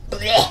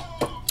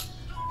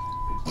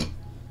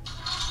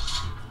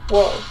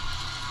 Whoa.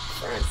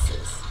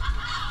 Francis.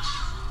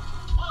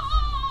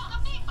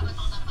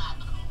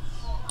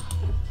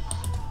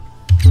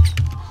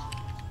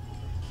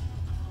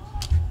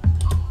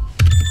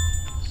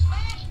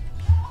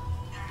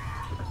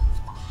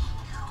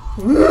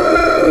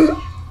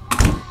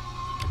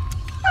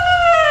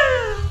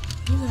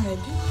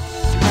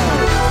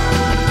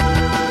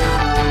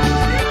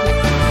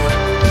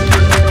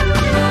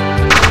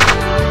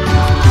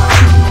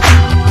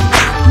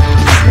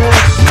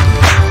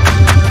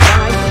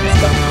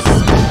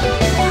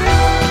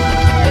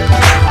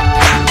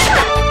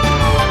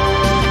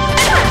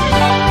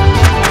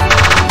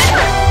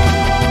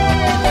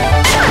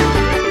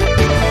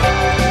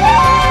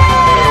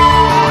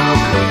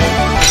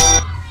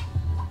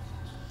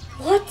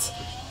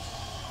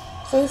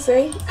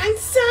 Say, I'm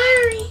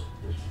sorry.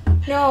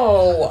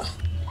 No.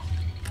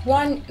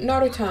 One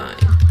another time.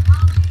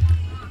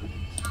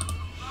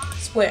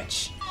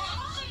 Switch.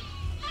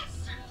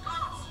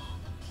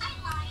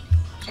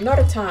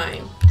 Another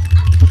time.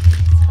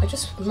 I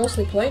just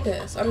mostly play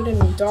this, other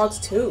than Dogs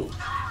 2.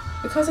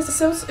 Because it's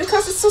so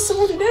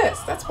similar to this.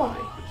 That's why.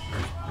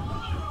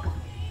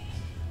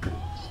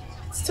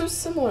 It's too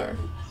similar.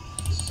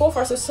 Both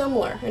are so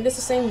similar, and it's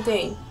the same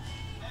thing.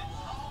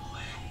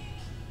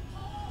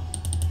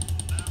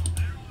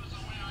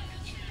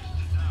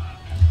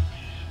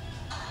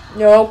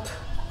 Nope.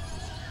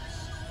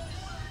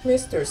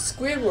 Mr.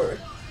 Squidward,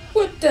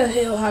 what the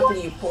hell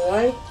happened to you,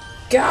 boy?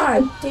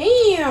 God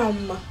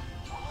damn!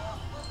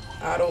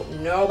 I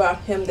don't know about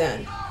him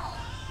then.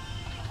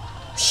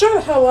 Shut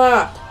the hell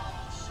up!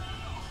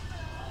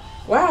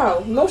 Wow,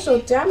 emotional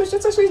damage?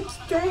 That's actually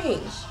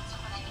strange.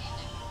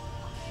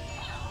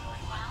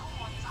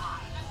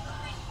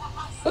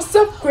 What's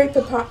up,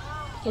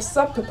 What's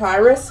up,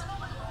 Papyrus?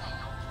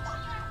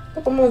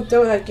 Hope I'm almost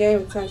done with that game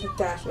with Sonic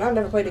Dash, and I've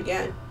never played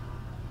again.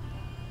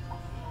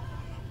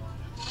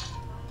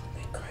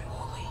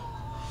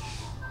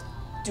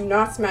 Do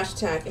not smash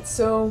attack. It's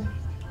so...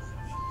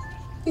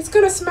 He's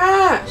gonna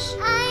smash!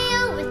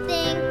 I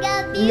overthink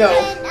of you no.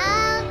 And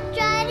I'll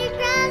try to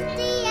cross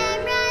the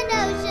emerald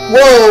ocean.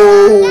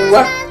 Whoa!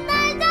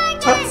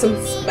 Touch some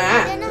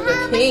smack for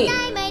the king.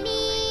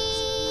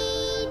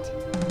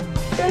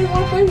 You don't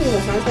want to play me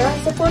with times,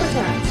 right? Support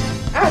attacks.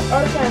 Ask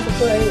other attacks to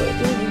play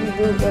with. You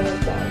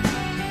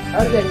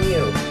other than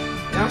you.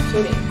 Not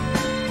kidding.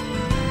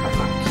 I'm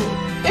not kidding.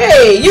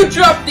 Hey! You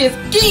dropped this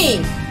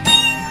game!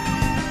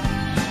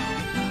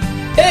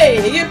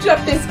 Hey, you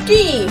dropped this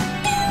key!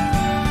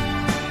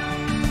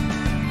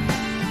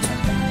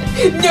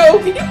 No!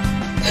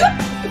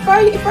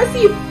 if I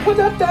see you put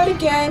up that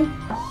again.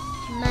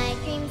 My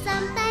dream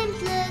sometimes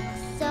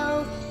looks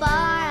so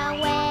far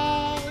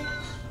away.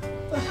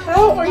 The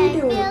hell are you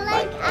doing? I feel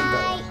like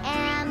I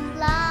am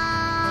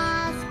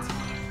lost.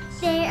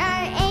 There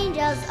are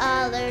angels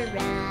all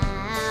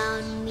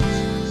around me.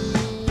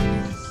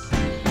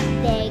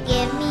 They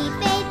give me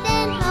faith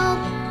and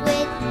hope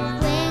with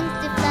wings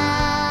to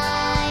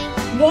fly.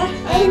 What? I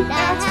didn't And I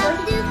ask for...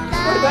 have to What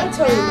fly did I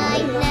tell you? I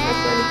didn't right ask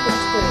for any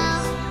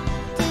questions.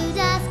 to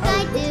the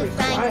sky to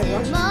find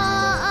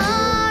tomorrow.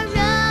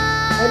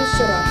 I just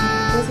shut up.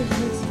 Wasn't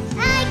easy. I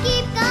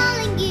keep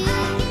calling you, I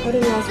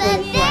didn't ask for but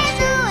any there's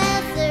no questions.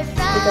 answer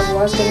from Because I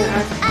was gonna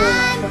ask for I'm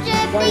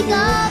questions. Why drifting didn't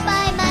you? all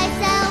by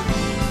myself.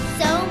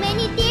 So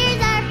many tears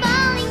are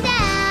falling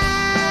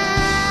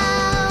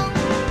down.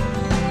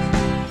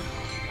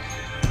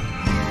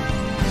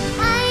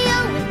 I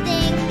always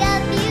think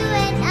of you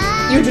and I.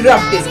 You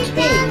dropped this As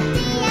king.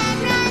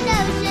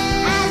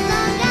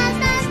 long as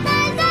the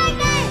stars are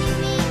guiding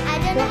me, I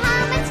don't know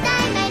how much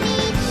time I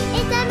need.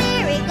 It's a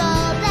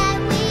miracle that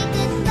we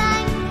could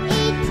find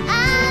each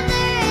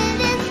other in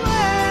this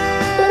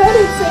world. But I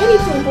didn't say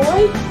anything,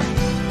 boy.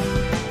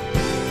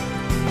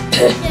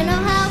 Don't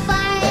know how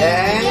far it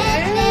will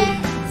get there,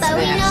 but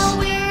we know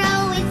we're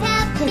always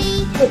happy.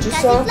 But you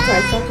saw I 'cause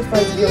it's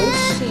sacrificed life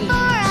Yoshi. for a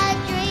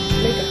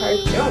dream Make a high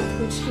jump,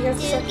 which he has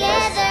to sacrifice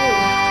together. too.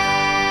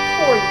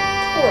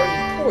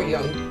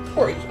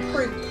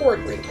 Poor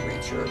great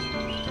creature.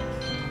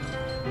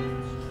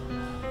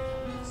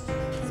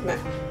 Smack.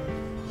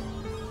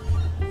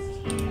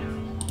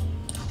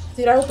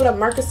 Did I open up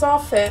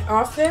Microsoft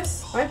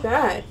Office? My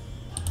bad.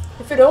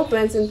 If it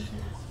opens, and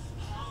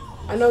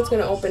I know it's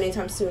gonna open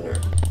anytime sooner.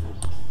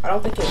 I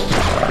don't think it will.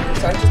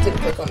 So I just didn't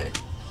click on it.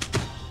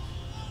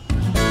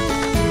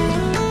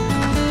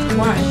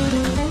 Why?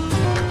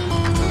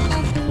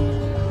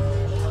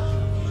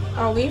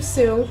 I'll leave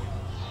soon.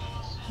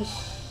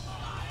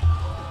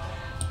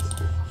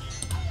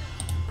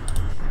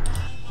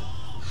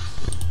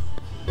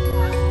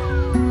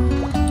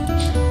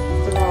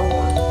 The wrong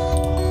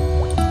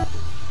one.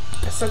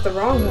 I said the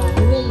wrong one. You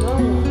did the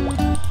wrong one.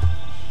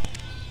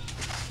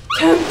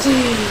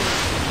 Tempting!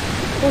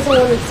 Doesn't want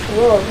to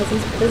explore because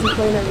he's busy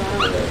playing around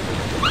with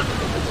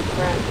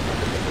crap.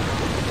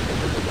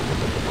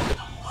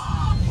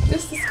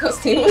 This is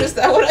disgusting. What is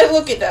that? What am I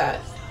looking at?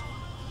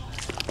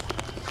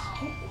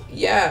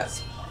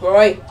 Yes,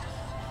 boy.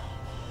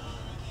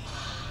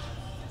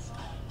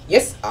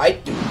 Yes, I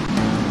do.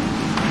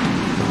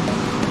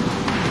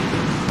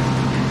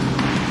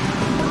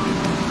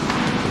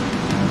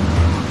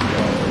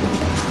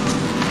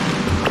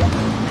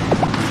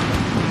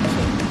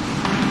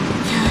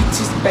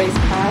 Just space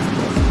past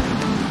this.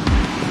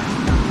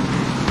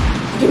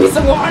 Give me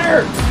some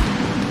water!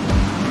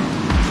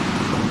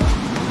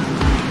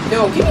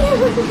 No, give me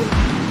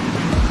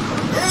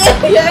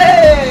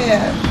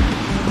yeah!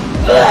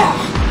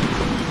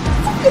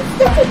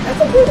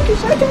 That's a really good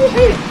shot. Give me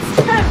hate.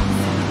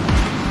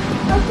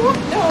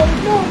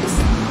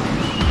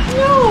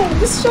 No,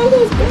 this shoulder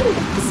is better.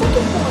 The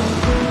second one.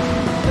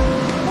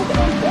 Look at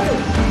it better.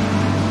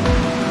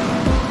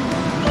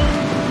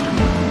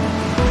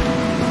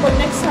 But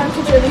next time,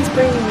 could you at least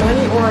bring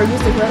money or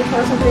use the credit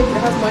card or something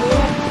that has money in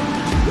it?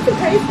 You can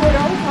pay for it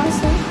all,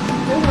 honestly.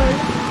 Don't worry.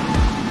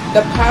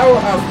 The power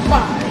of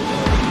five.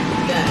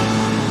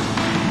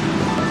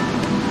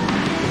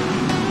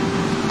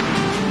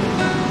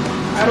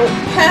 I don't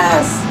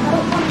pass. I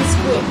don't want to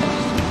squid.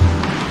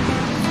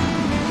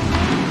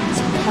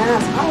 Just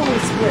pass. I don't want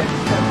to squid.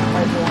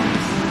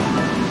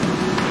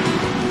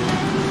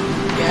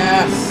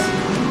 Yes.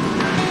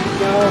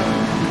 No.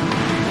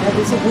 That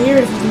is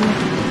weird if you do.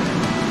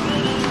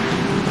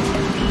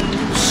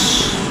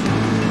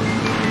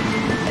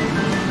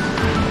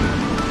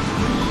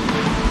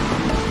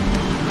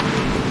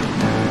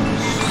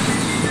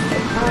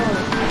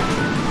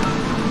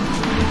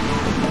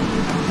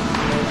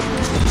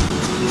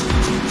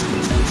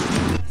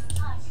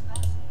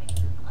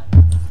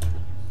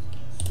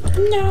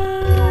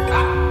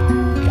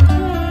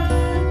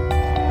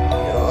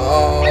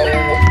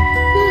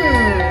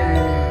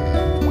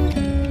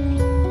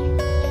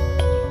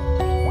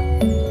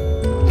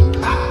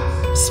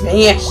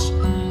 Smash!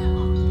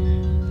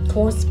 Of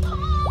course.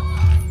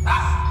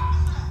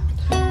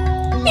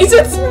 He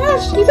said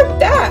smash! He said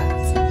that!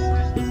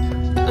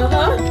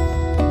 Uh-huh.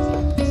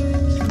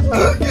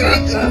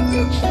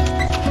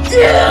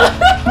 Yeah!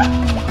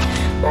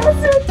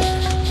 That's it!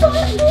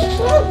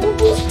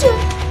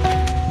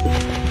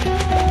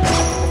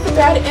 That's a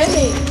bad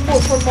ending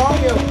for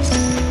Mario.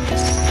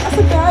 That's a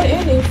bad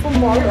ending for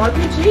Mario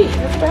RPG.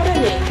 That's a bad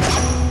ending.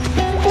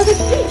 Because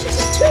it's Peach, it's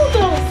just two of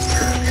those.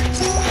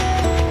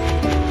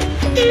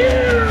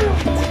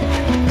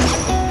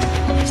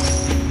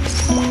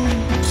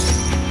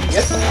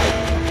 Yes,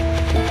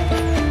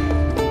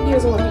 he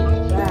doesn't want to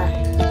be back.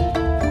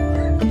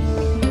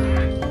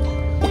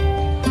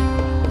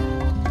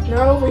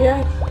 Not over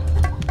yet.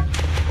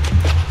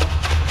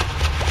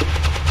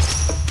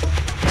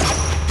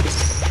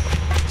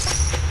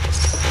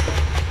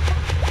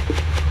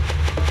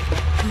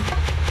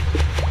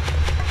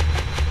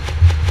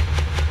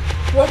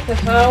 What the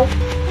hell?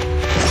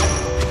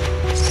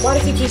 Why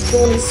does he keep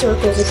going in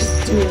circles or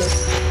just doing it?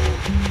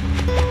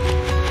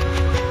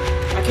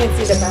 I can't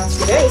see the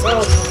basket. There is.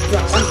 Oh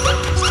god.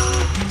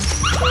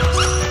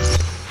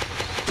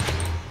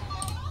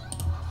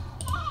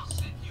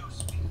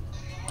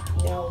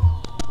 No.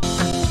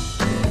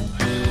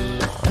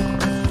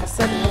 I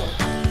said no.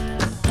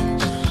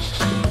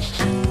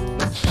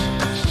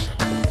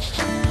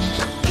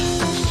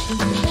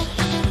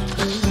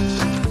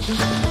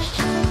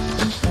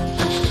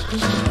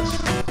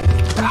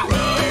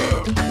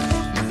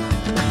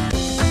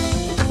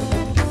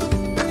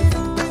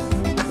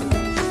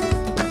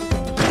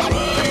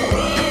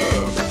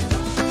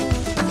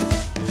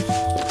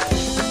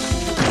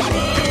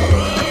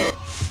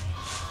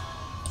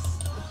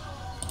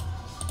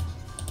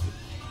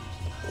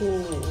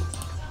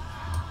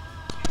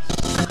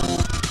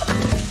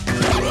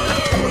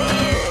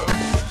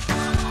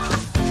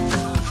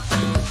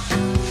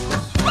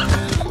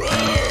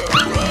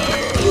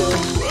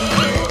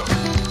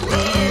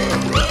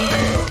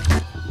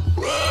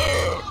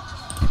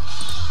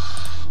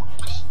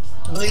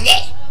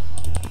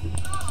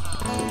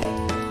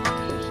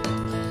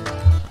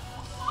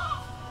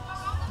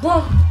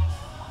 Whoa!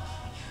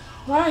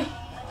 Why?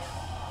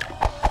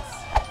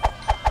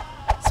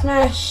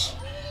 Smash!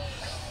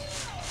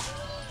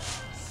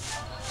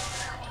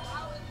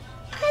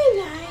 I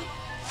lied.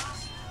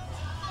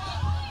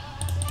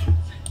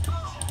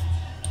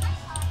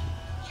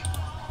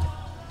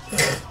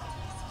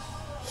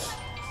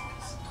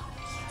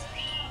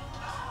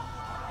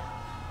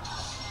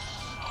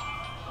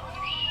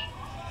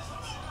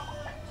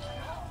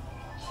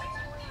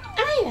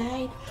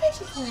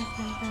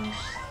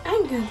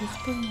 I'm going to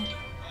spin.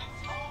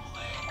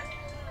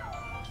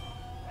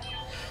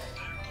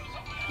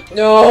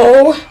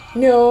 No,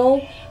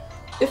 no.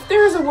 If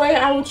there is a way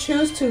I would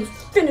choose to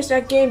finish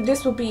that game,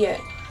 this would be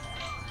it.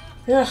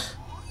 Ugh.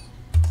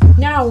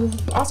 Now,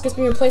 Oscar's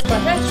being replaced by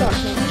Headshot.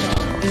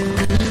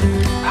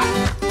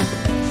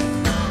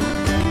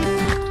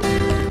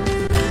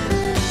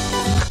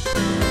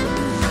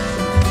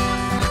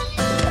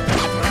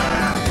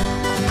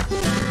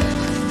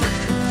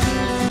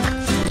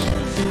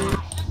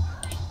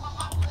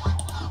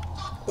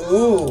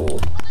 Ooh.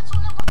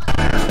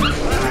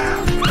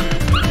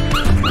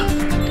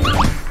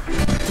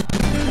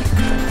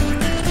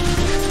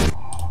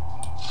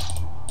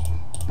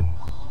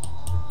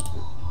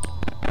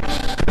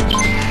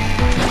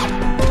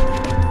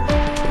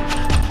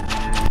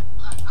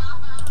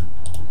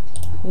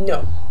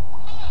 No.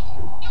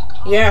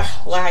 Yeah,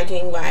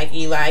 lagging,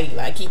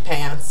 laggy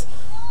pants.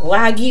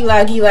 Laggy.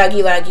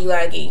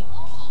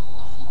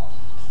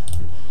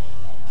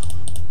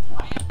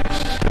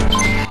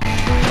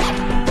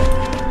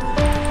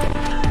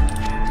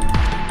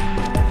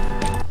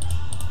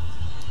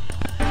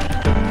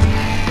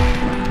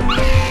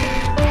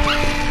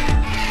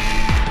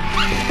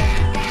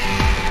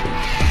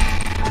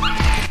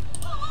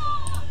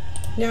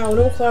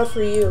 No cloud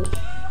for you.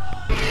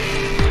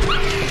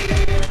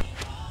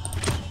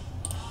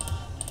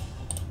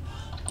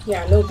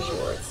 Yeah, no B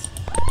words.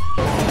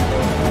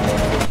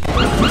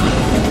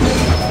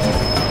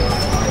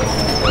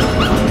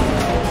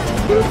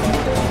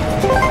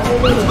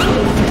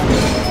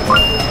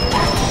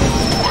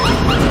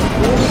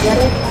 Get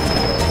it?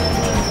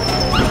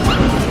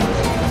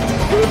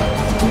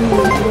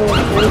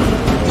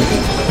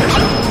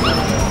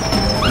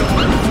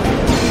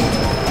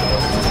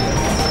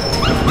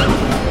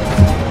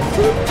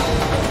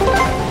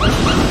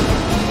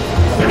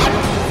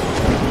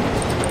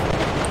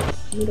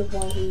 You're the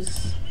one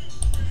who's...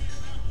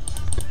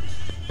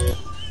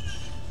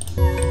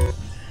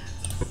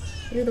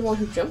 You're the one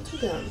who jumped to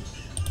them.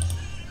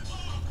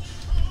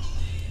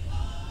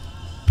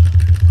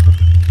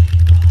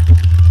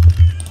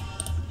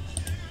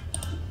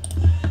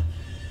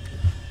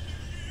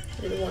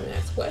 You're the one that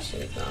asks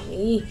questions, not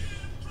me.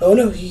 Oh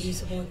no,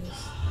 he's the one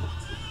who's...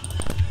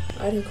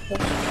 I didn't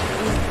question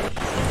him.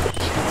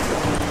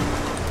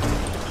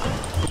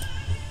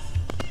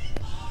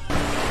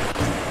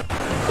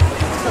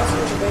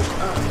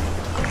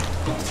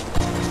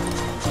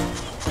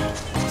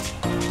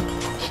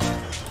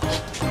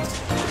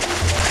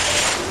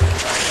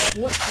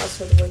 What caused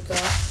her to wake up?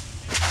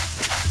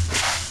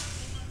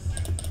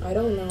 I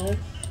don't know.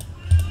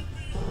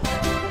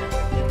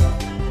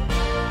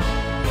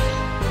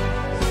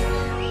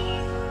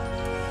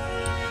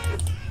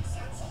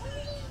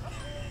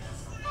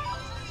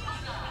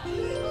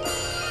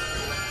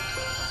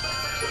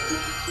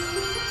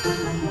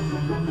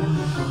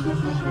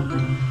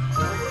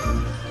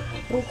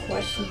 No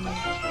question.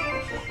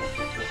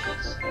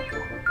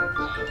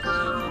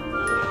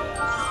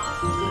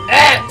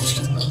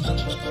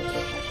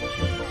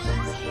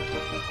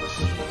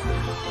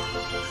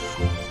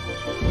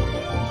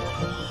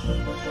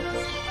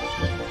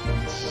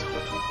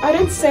 I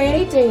didn't say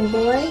anything,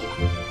 boy.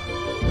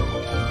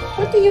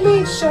 What do you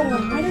mean, shut up?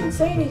 I didn't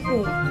say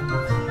anything. I'm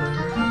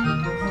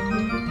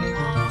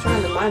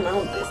trying to mind my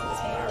own business,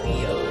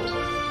 Mario.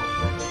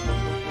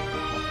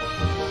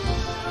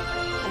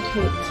 I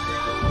hate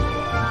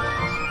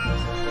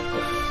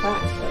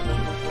facts like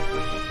that.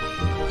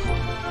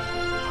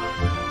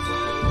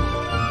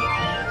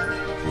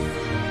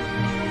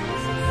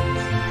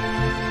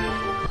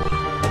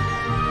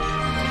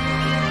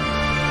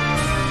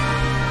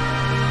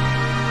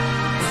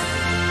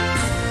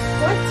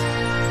 What?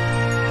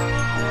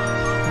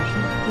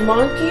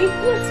 Monkey?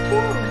 Let's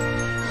go.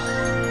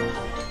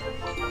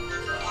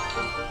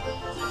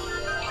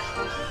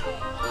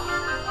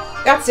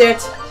 That's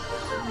it.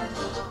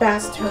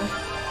 Bastard.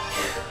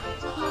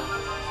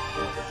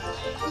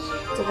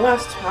 The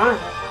last time.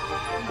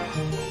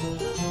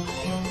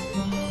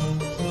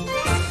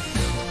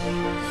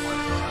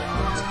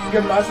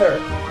 Your mother.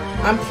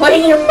 I'm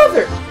playing your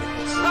mother.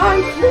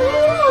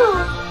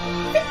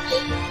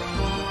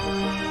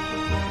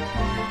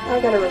 I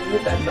gotta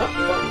remove that nut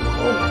button.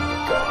 Oh my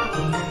god.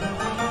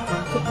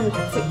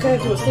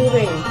 Couldn't do a single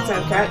thing,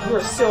 Samcat. You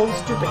are so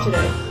stupid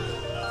today.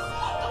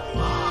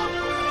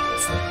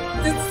 It's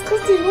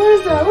disgusting. Where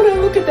is that? I wanna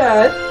look at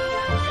that.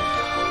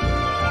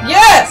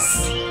 Yes!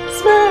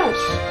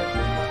 Smash!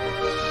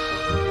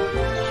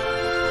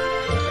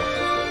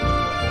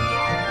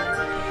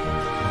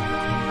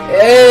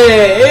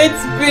 Hey,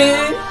 it's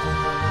been...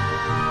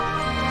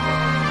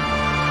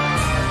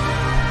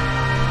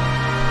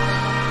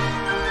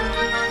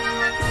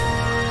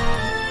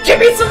 Give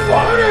me some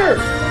water!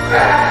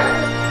 Ah!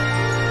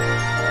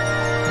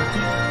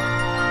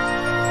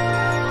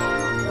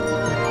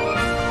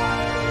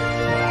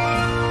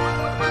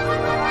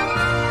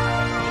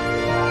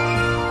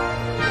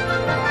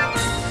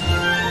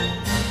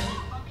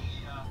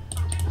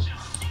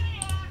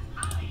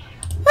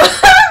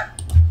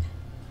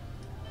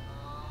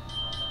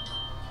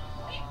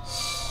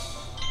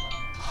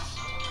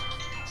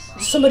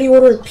 Somebody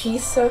order a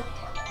pizza?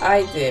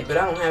 I did, but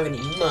I don't have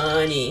any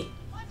money.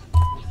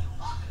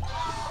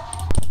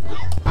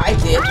 I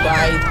did, but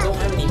I don't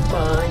have any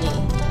money.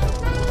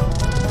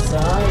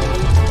 Sorry.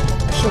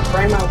 I should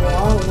bring my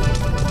wallet.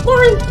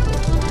 Lauren!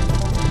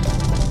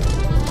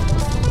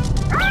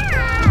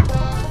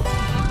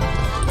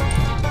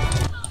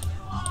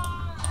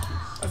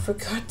 I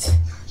forgot.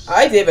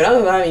 I did, but I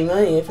don't have any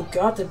money. I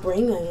forgot to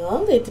bring my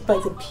wallet to buy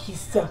the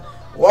pizza.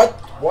 What?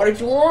 What did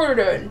you order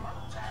then?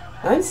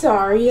 I'm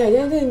sorry. I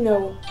didn't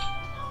know.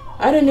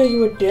 I didn't know you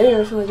were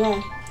there or something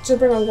like that. Just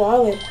bring my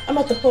wallet. I'm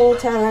at the whole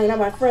time hanging out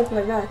with my friends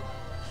like that.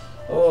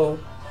 Oh.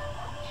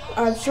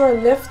 I'm sure I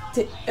left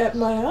it at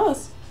my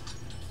house.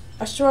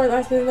 I'm sure I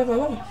accidentally left my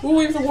wallet. Who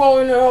leaves a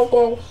wallet in the house?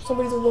 Oh,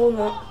 somebody's a wallet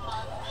now.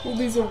 Who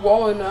leaves a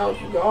wallet in the house?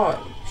 God,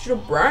 you should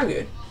have brought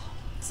it.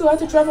 So I have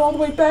to travel all the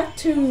way back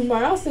to my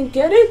house and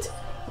get it?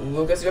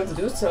 Well, I guess you have to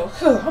do so.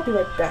 I'll be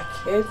right back,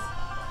 kids.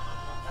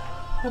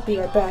 I'll be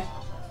right back.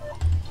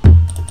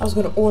 I was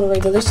gonna order a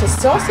delicious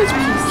sausage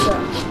pizza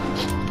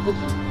with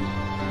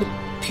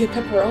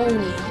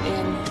pepperoni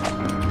and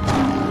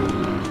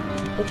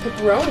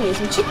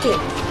some chicken.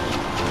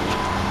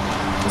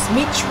 It's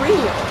meat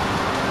trio.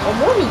 Or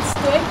more meat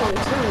steak on it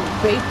too, with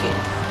bacon.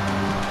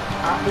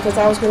 Because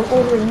I was gonna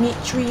order a meat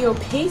trio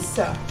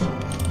pizza.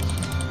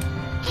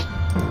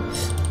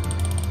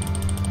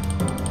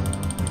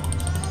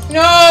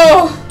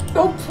 No!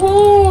 Don't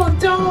pull!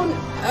 Don't!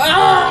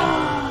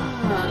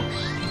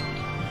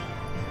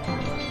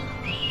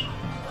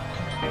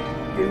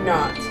 You're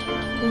not.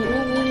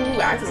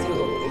 I can see you.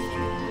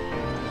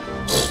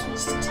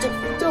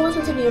 Don't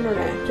listen to the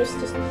internet. Just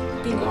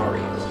be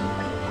Mario.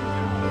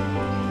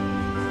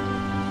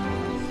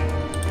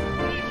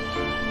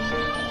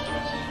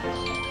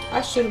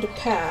 I shouldn't have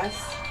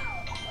passed.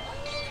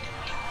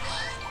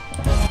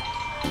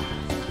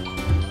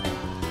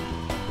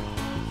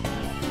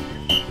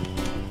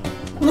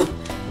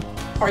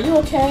 Are you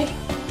okay?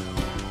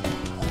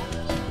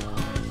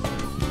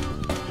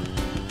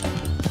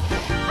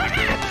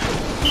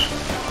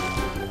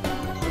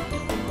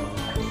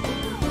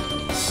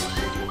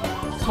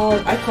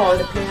 I call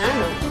it a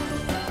piano.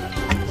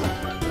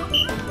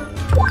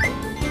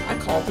 I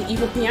call it the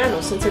evil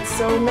piano since it's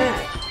so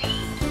mad.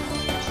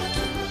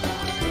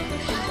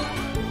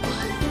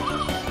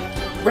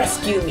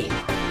 Rescue me.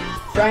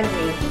 Friend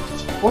me.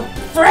 What?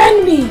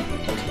 Friend me!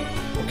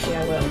 Okay,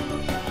 I will.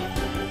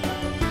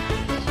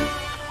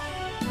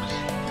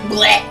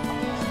 Blech!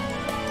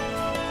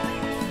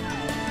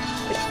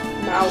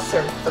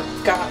 Mouser, for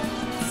God's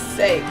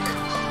sake.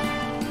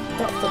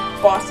 That's the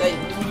boss I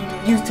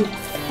used to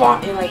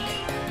fight in, like,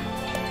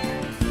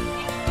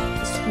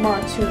 a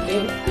smart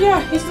game.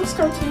 Yeah, he looks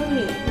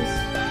cartoony. He's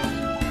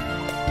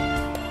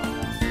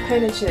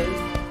penitent.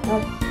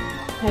 Not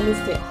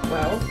penitent.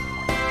 Well,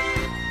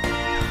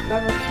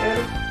 never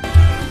cared.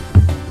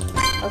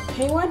 A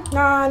penguin?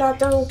 Nah,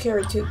 don't care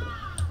it too.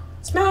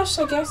 Smash,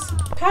 I guess.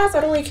 Pass, I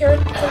don't really care.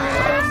 Even though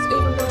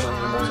I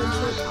wasn't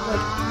too,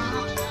 like,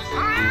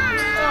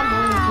 come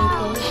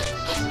on,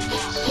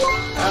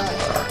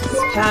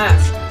 people.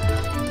 Pass.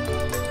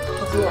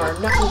 You are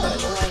nothing but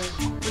annoying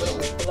little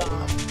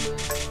blob.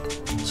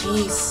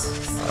 Jeez.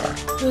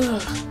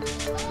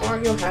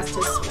 Mario has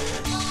to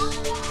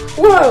smash.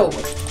 Whoa!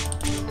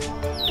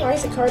 Why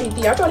is it Cardi B?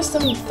 I thought it's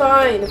still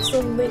fine. I'm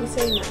still late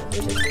saying that.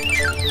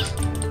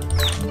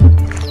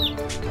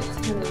 That's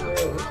kind of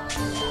rude.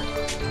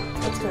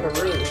 That's kind of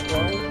rude,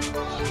 right?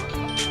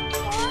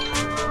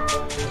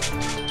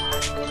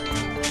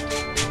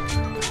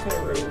 That's kind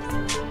of rude.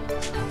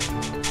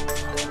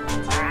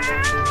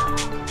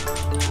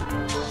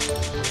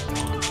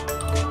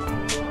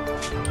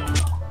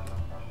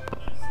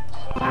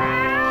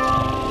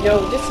 Yo,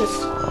 this is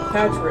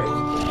Patrick.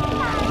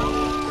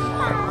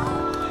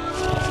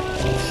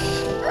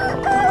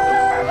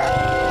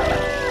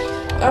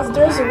 If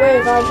there's a way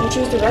if I can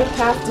choose the right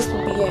path, this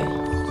will be it.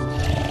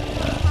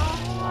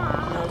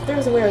 No, if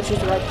there's a way I choose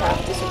the right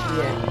path, this will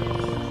be it.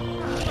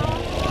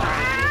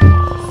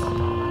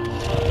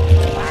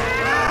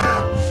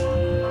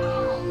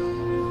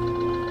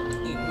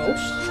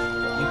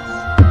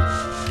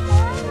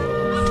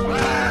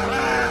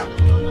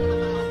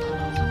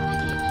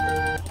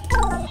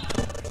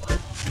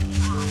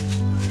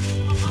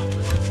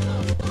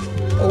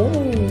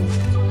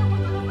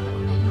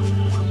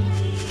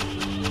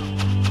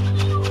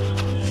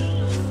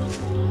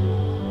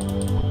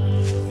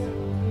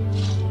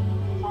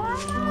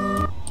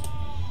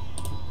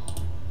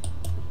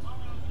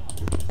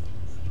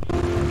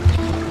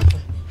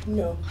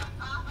 No.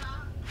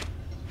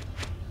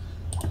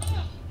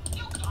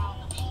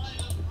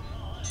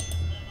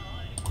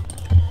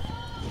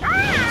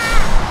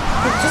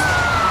 Just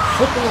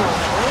flipping off,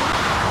 right?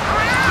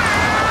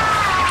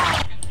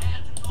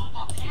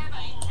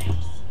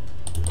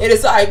 It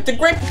is I, the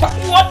great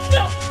what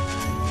the?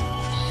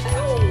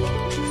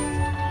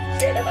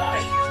 Get it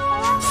out.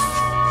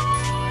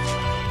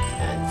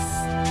 And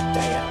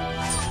stay out.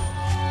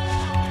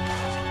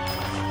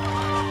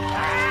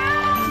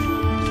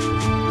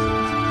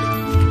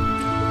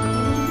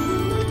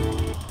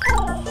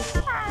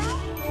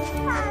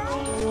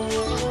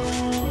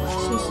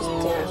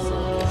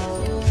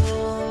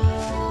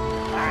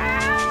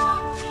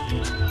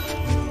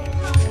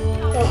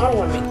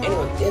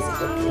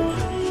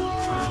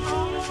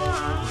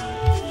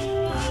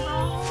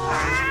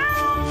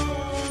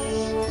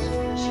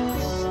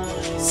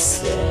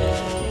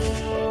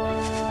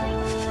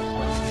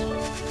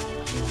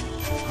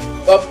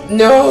 Oh,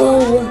 no!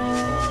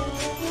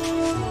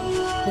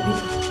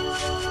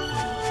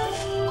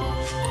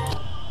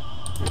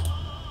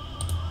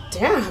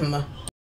 Damn!